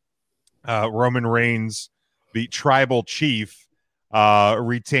title, Roman Reigns, the Tribal Chief,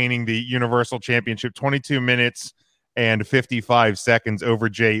 retaining the Universal Championship 22 minutes and 55 seconds over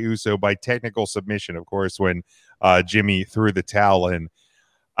Jey Uso by technical submission, of course, when Jimmy threw the towel in.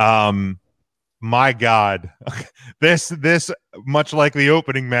 My God, this much like the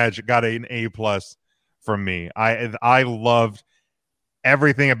opening match got an A+ from me. I loved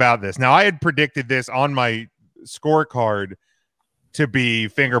everything about this. Now, I had predicted this on my scorecard to be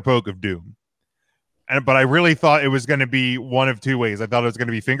Finger Poke of Doom. But I really thought it was going to be one of two ways. I thought it was going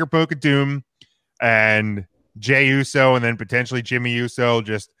to be Finger Poke of Doom and Jey Uso, and then potentially Jimmy Uso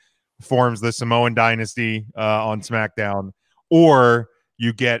just forms the Samoan Dynasty on SmackDown. Or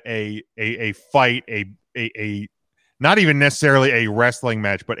you get a fight, a not even necessarily a wrestling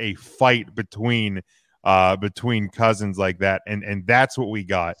match, but a fight between cousins like that, and that's what we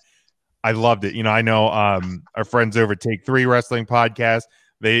got. I loved it. I know our friends over at Take 3 Wrestling Podcast,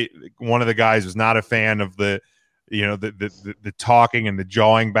 one of the guys was not a fan of the talking and the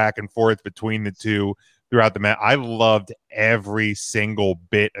jawing back and forth between the two throughout the match. I loved every single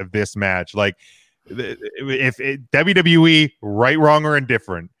bit of this match. Like, if WWE, right, wrong, or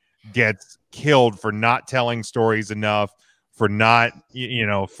indifferent, gets killed for not telling stories enough, for not,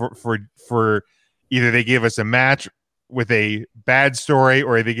 for either they give us a match with a bad story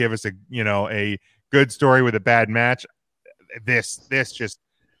or they give us a good story with a bad match. This just,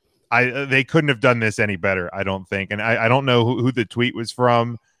 they couldn't have done this any better, I don't think. And I don't know who the tweet was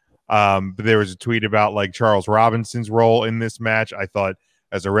from, but there was a tweet about like Charles Robinson's role in this match. I thought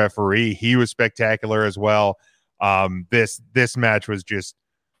as a referee, he was spectacular as well. This match was just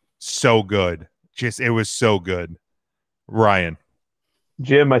so good. It was so good. Ryan.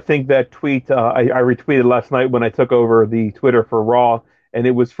 Jim, I think that tweet I retweeted last night when I took over the Twitter for Raw, and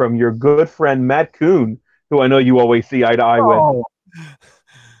it was from your good friend Matt Kuhn, who I know you always see eye to eye with.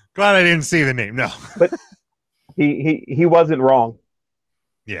 Glad I didn't see the name. No, but he wasn't wrong.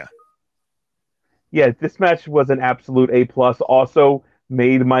 Yeah. This match was an absolute A+. Also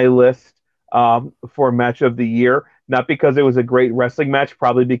made my list for match of the year, not because it was a great wrestling match,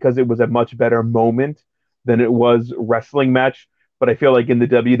 probably because it was a much better moment than it was wrestling match. But I feel like in the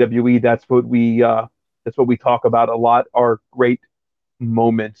WWE, that's what we talk about a lot, are great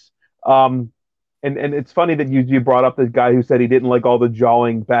moments. And it's funny that you brought up the guy who said he didn't like all the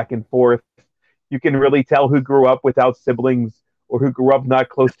jawing back and forth. You can really tell who grew up without siblings or who grew up not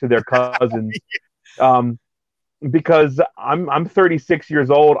close to their cousins. Because I'm 36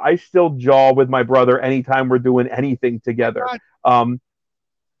 years old. I still jaw with my brother anytime we're doing anything together.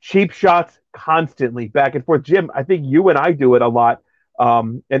 Cheap shots constantly back and forth. Jim, I think you and I do it a lot.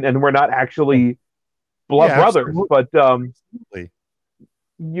 And we're not actually blood brothers, but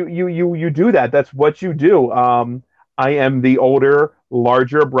you do that. That's what you do. I am the older,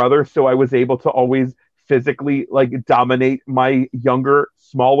 larger brother, so I was able to always physically dominate my younger,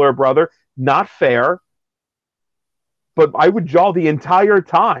 smaller brother. Not fair, but I would jaw the entire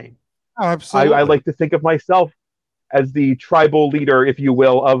time. Oh, absolutely. I like to think of myself as the tribal leader, if you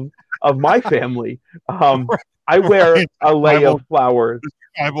will, of my family. I wear a lei of flowers.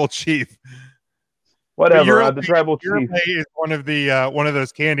 Tribal chief. Whatever. The tribal chief is one of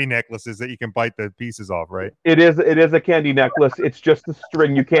those candy necklaces that you can bite the pieces off, right? It is a candy necklace. It's just a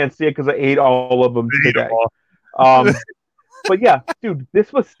string. You can't see it because I ate all of them today. But yeah, dude,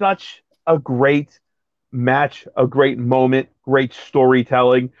 this was such a great match, a great moment, great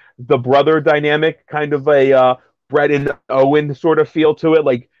storytelling. The brother dynamic, kind of a Brett and Owen sort of feel to it.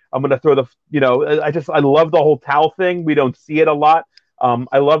 Like, I'm going to throw I love the whole towel thing. We don't see it a lot.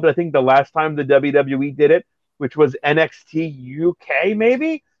 I loved it. I think the last time the WWE did it, which was NXT UK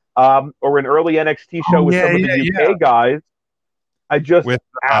maybe, or an early NXT show with some of the UK guys. I just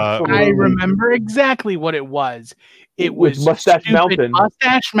absolutely. I remember exactly what it was. It was Mustache Mountain.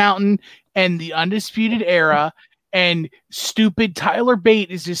 Mustache Mountain and the Undisputed Era, and stupid Tyler Bate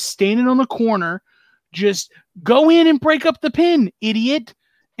is just standing on the corner. Just go in and break up the pin, idiot.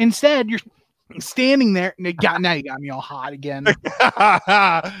 Instead, you're standing there. And now you got me all hot again.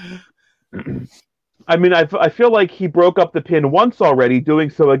 I mean, I feel like he broke up the pin once already. Doing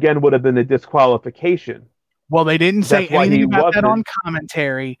so again would have been a disqualification. Well, they didn't say anything about that on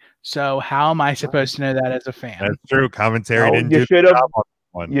commentary, so how am I supposed to know that as a fan? That's true. Commentary didn't you should have.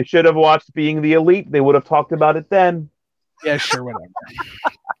 You should have watched Being the Elite. They would have talked about it then. Yeah, sure, whatever.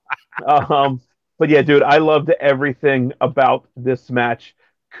 But yeah, dude, I loved everything about this match.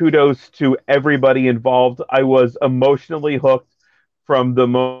 Kudos to everybody involved. I was emotionally hooked from the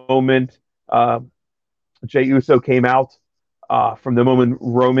moment Jey Uso came out. From the moment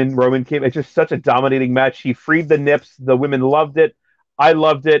Roman came. It's just such a dominating match. He freed the nips. The women loved it. I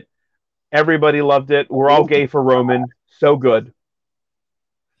loved it. Everybody loved it. We're all gay for Roman. So good.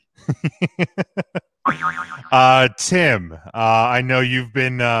 Tim, I know you've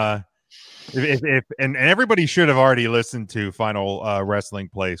been and everybody should have already listened to Final Wrestling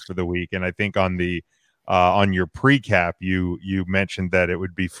Place for the week, and I think on the on your pre-cap you mentioned that it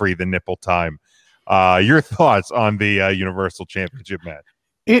would be free the nipple time. Your thoughts on the Universal Championship match?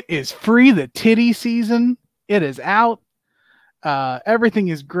 It is free the titty season. It is out. Everything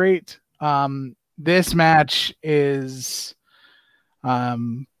is great. This match is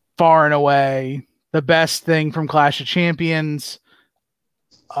far and away the best thing from Clash of Champions.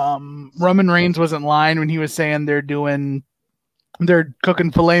 Roman Reigns wasn't lying when he was saying they're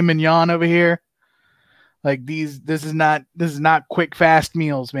cooking filet mignon over here. Like this is not quick, fast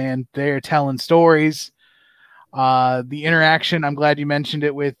meals, man. They're telling stories. The interaction, I'm glad you mentioned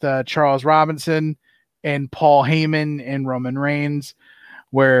it with Charles Robinson and Paul Heyman and Roman Reigns,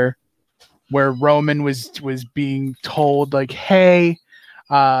 where Roman was being told like, hey,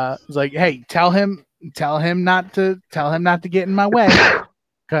 tell him not to get in my way,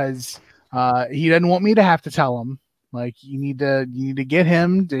 because he doesn't want me to have to tell him. Like, you need to get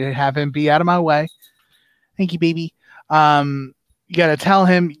him to have him be out of my way. Thank you, baby. You gotta tell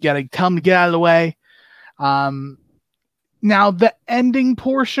him. You gotta tell him to get out of the way. Now the ending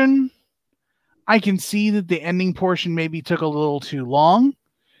portion, I can see that the ending portion maybe took a little too long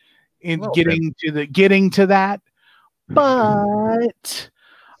in getting to that. But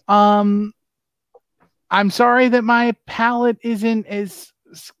I'm sorry that my palate isn't as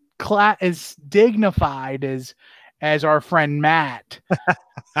dignified as our friend Matt,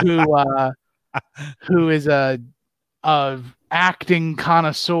 who is a acting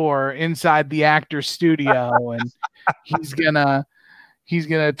connoisseur inside the actor's studio, and he's gonna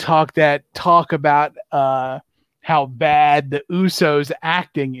talk about how bad the Usos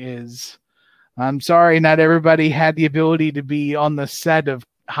acting is. I'm sorry, not everybody had the ability to be on the set of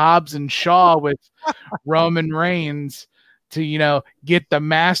Hobbs and Shaw with Roman Reigns to, get the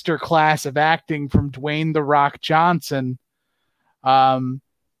master class of acting from Dwayne "The Rock" Johnson.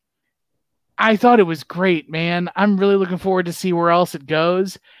 I thought it was great, man. I'm really looking forward to see where else it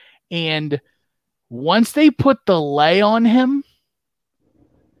goes. And once they put the lay on him,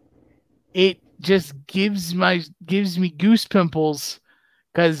 it just gives me goose pimples,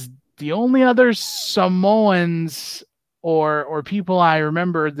 because the only other Samoans or people I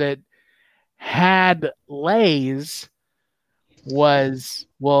remember that had lays was,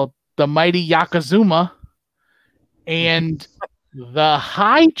 the mighty Yokozuna and the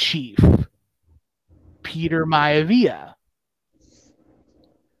High Chief, Peter Maivia.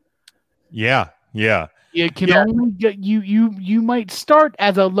 Yeah. You can only get you might start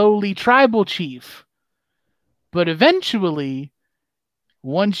as a lowly tribal chief, but eventually,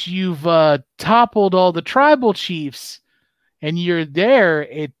 once you've toppled all the tribal chiefs and you're there,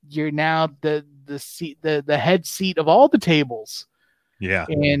 you're now the head seat of all the tables. Yeah.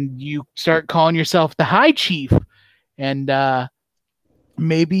 And you start calling yourself the High Chief, and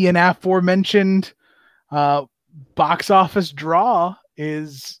maybe an aforementioned box office draw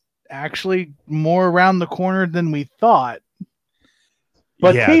is actually more around the corner than we thought.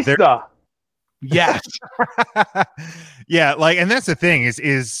 Batista. Yes. Yeah, and that's the thing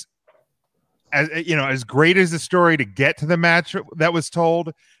is as great as the story to get to the match that was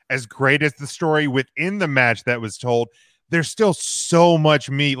told, as great as the story within the match that was told, there's still so much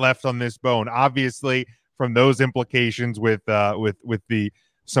meat left on this bone. Obviously, from those implications with the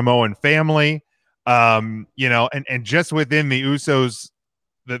Samoan family. And just within the Usos,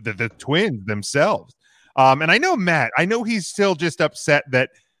 the twins themselves. And I know Matt, he's still just upset that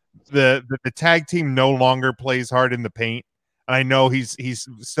the tag team no longer plays hard in the paint. And I know he's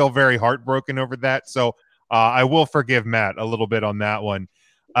still very heartbroken over that. So I will forgive Matt a little bit on that one.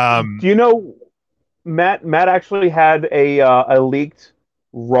 Do you know Matt actually had a leaked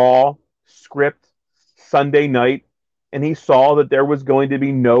Raw script Sunday night, and he saw that there was going to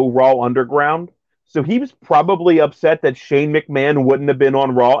be no Raw Underground. So he was probably upset that Shane McMahon wouldn't have been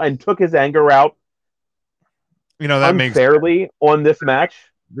on Raw and took his anger out that unfairly on this match.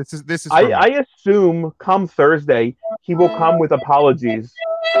 This is I assume come Thursday he will come with apologies.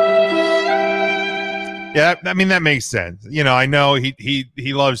 Yeah, I mean that makes sense. I know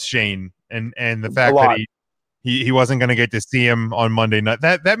he loves Shane and the fact that he wasn't going to get to see him on Monday night.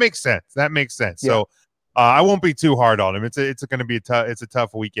 That makes sense. That makes sense. Yeah. So I won't be too hard on him. It's going to be a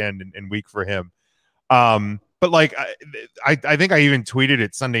tough weekend and week for him. But like I think I even tweeted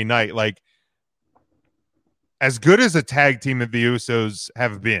it Sunday night. Like, as good as a tag team that the Usos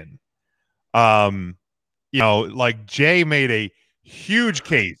have been, like Jay made a huge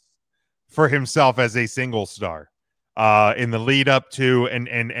case for himself as a single star in the lead up to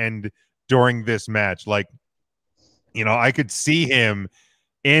and during this match. Like, I could see him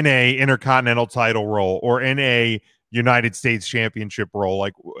in a Intercontinental title role or in a United States Championship role.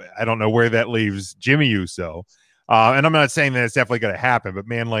 Like, I don't know where that leaves Jimmy Uso. And I'm not saying that it's definitely going to happen, but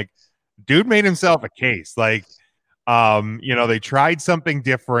man, like, dude made himself a case. Like, they tried something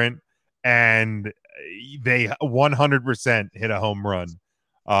different and they 100% hit a home run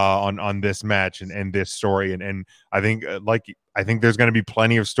on this match and this story. And I think there's going to be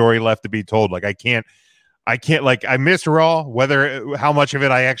plenty of story left to be told. Like, I can't like, I missed Raw, how much of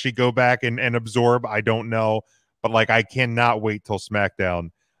it I actually go back and absorb, I don't know. But like, I cannot wait till SmackDown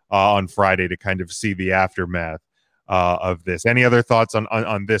on Friday to kind of see the aftermath of this. Any other thoughts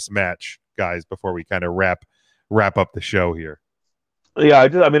on this match, guys, before we kind of wrap up the show here? Yeah, I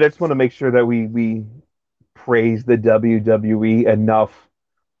just want to make sure that we praise the WWE enough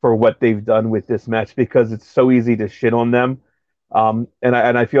for what they've done with this match, because it's so easy to shit on them. And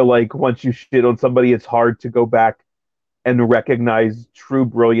I feel like once you shit on somebody, it's hard to go back and recognize true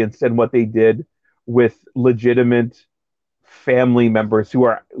brilliance in what they did with legitimate family members who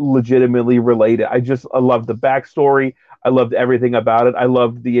are legitimately related. I love the backstory. I loved everything about it. I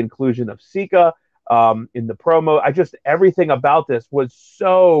loved the inclusion of Sika in the promo. Everything about this was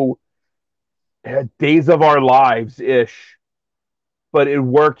so Days of Our Lives-ish, but it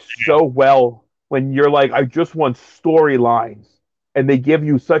worked so well when you're like, I just want storylines. And they give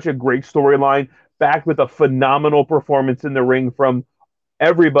you such a great storyline backed with a phenomenal performance in the ring from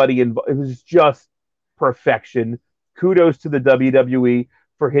everybody involved. It was just perfection. Kudos to the WWE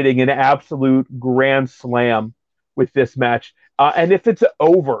for hitting an absolute grand slam with this match. And if it's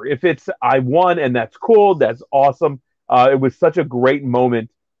over, if it's I won and that's cool, that's awesome. It was such a great moment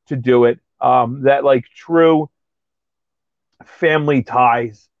to do it. That like true family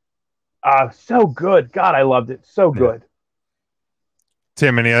ties. So good. God, I loved it. So good.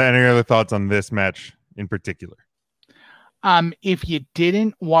 Tim, any other thoughts on this match in particular? If you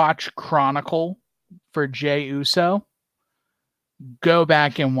didn't watch Chronicle for Jey Uso, go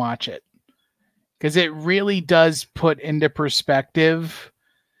back and watch it, because it really does put into perspective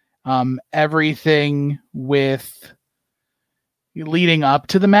everything with leading up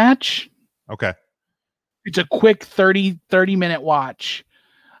to the match. Okay. It's a quick 30 minute watch.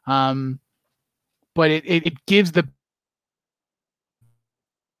 But it gives the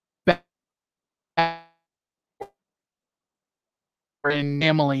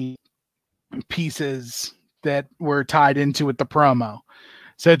family pieces that were tied into with the promo.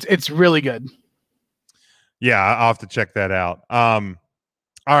 So it's really good. Yeah, I'll have to check that out. All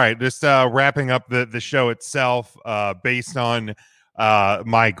right, just wrapping up the show itself, based on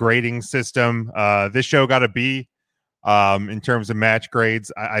my grading system. This show got a B in terms of match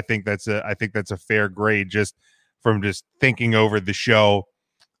grades. I think that's a fair grade just from just thinking over the show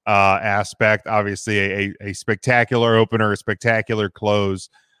aspect. Obviously, a spectacular opener, a spectacular close.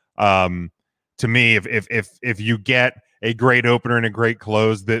 To me, if you get a great opener and a great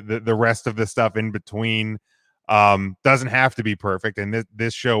close, the rest of the stuff in between doesn't have to be perfect, and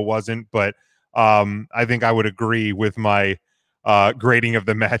this show wasn't. But I think I would agree with my grading of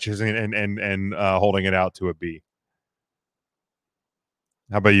the matches and holding it out to a B.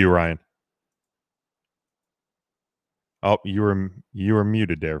 How about you, Ryan? Oh, you were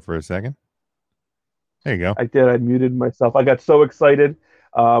muted there for a second. There you go. I did. I muted myself. I got so excited.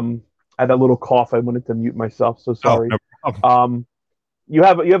 I had a little cough. I wanted to mute myself. So sorry. Oh, no problem. you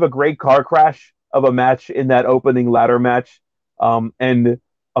have a great car crash of a match in that opening ladder match, and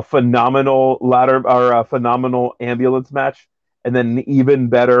a phenomenal ladder or a phenomenal ambulance match, and then an even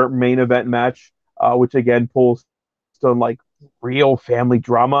better main event match, which again pulls some like real family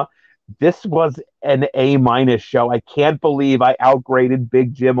drama. This was an A- show. I can't believe I outgraded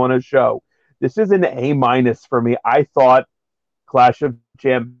Big Jim on a show. This is an A- for me. I thought Clash of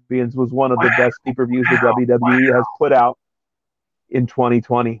Champions was one of the best pay-per-views the WWE has put out in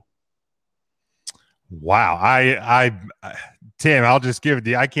 2020. Wow. I Tim, I'll just give it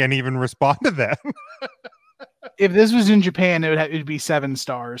to you. I can't even respond to that. If this was in Japan, it'd be 7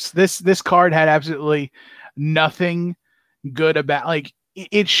 stars. This card had absolutely nothing good about, like,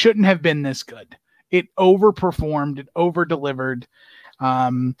 it shouldn't have been this good. It overperformed, it over-delivered.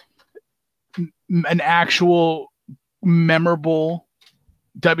 An actual memorable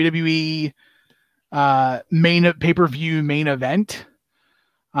WWE pay-per-view main event.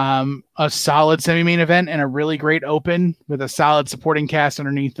 A solid semi-main event and a really great open with a solid supporting cast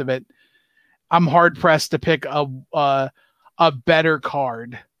underneath of it. I'm hard pressed to pick a better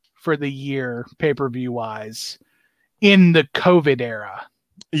card for the year pay-per-view wise in the COVID era.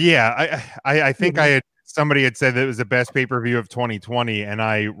 Yeah, I think somebody had said that it was the best pay-per-view of 2020, and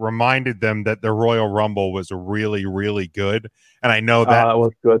I reminded them that the Royal Rumble was really, really good, and I know that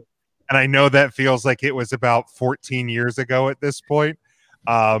was good, and I know that feels like it was about 14 years ago at this point.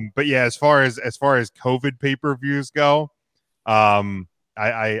 But yeah, as far as COVID pay-per-views go,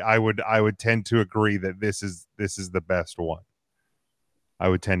 I would tend to agree that this is the best one. I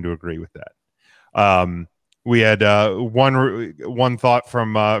would tend to agree with that. We had one thought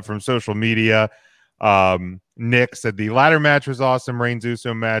from social media. Nick said the ladder match was awesome. Reigns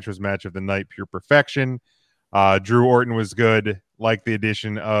Uso match was match of the night, pure perfection. Drew Orton was good, like the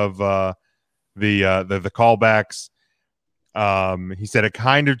addition of the callbacks. He said it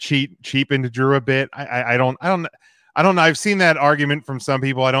kind of cheapened Drew a bit. I don't know. I've seen that argument from some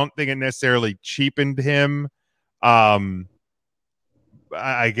people. I don't think it necessarily cheapened him.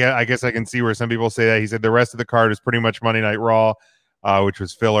 I guess I can see where some people say that. He said the rest of the card is pretty much Monday Night Raw, which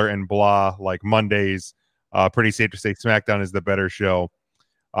was filler and blah like Mondays. Pretty safe to say SmackDown is the better show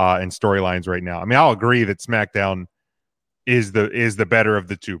in storylines right now. I mean, I'll agree that SmackDown is the better of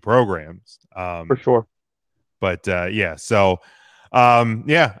the two programs. For sure. But yeah, so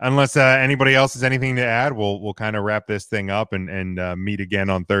unless anybody else has anything to add, we'll kind of wrap this thing up and meet again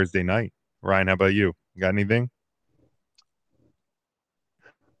on Thursday night. Ryan, how about you? Got anything?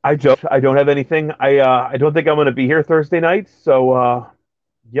 I don't have anything. I don't think I'm going to be here Thursday night, so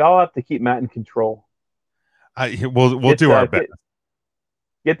y'all have to keep Matt in control. We'll do our best.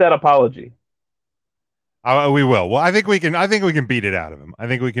 Get that apology. We will. Well, I think we can beat it out of him. I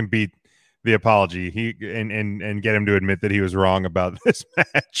think we can beat the apology and get him to admit that he was wrong about this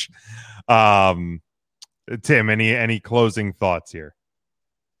match. Tim, any closing thoughts here?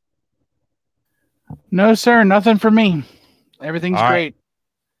 No, sir, nothing for me. Everything's great.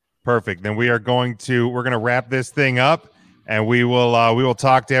 Perfect. Then we're going to wrap this thing up, and we will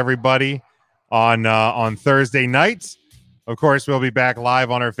talk to everybody on Thursday nights. Of course, we'll be back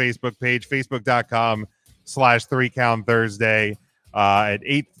live on our Facebook page, facebook.com/3Count Thursday at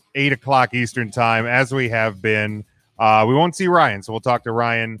 8 o'clock Eastern time, as we have been. We won't see Ryan, so we'll talk to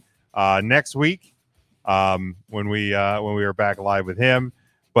Ryan next week when we are back live with him.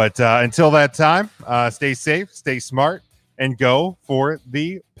 But until that time, stay safe, stay smart, and go for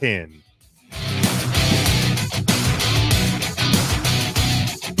the pin.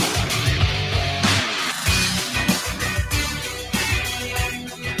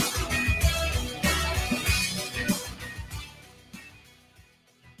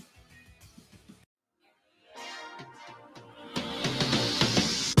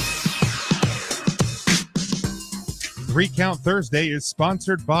 Three Count Thursday is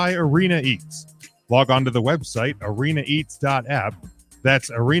sponsored by Arena Eats. Log on to the website arenaeats.app. That's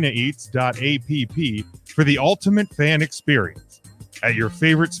arenaeats.app for the ultimate fan experience. At your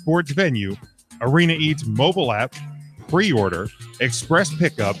favorite sports venue, Arena Eats mobile app, pre-order, express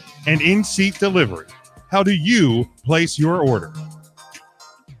pickup, and in-seat delivery. How do you place your order?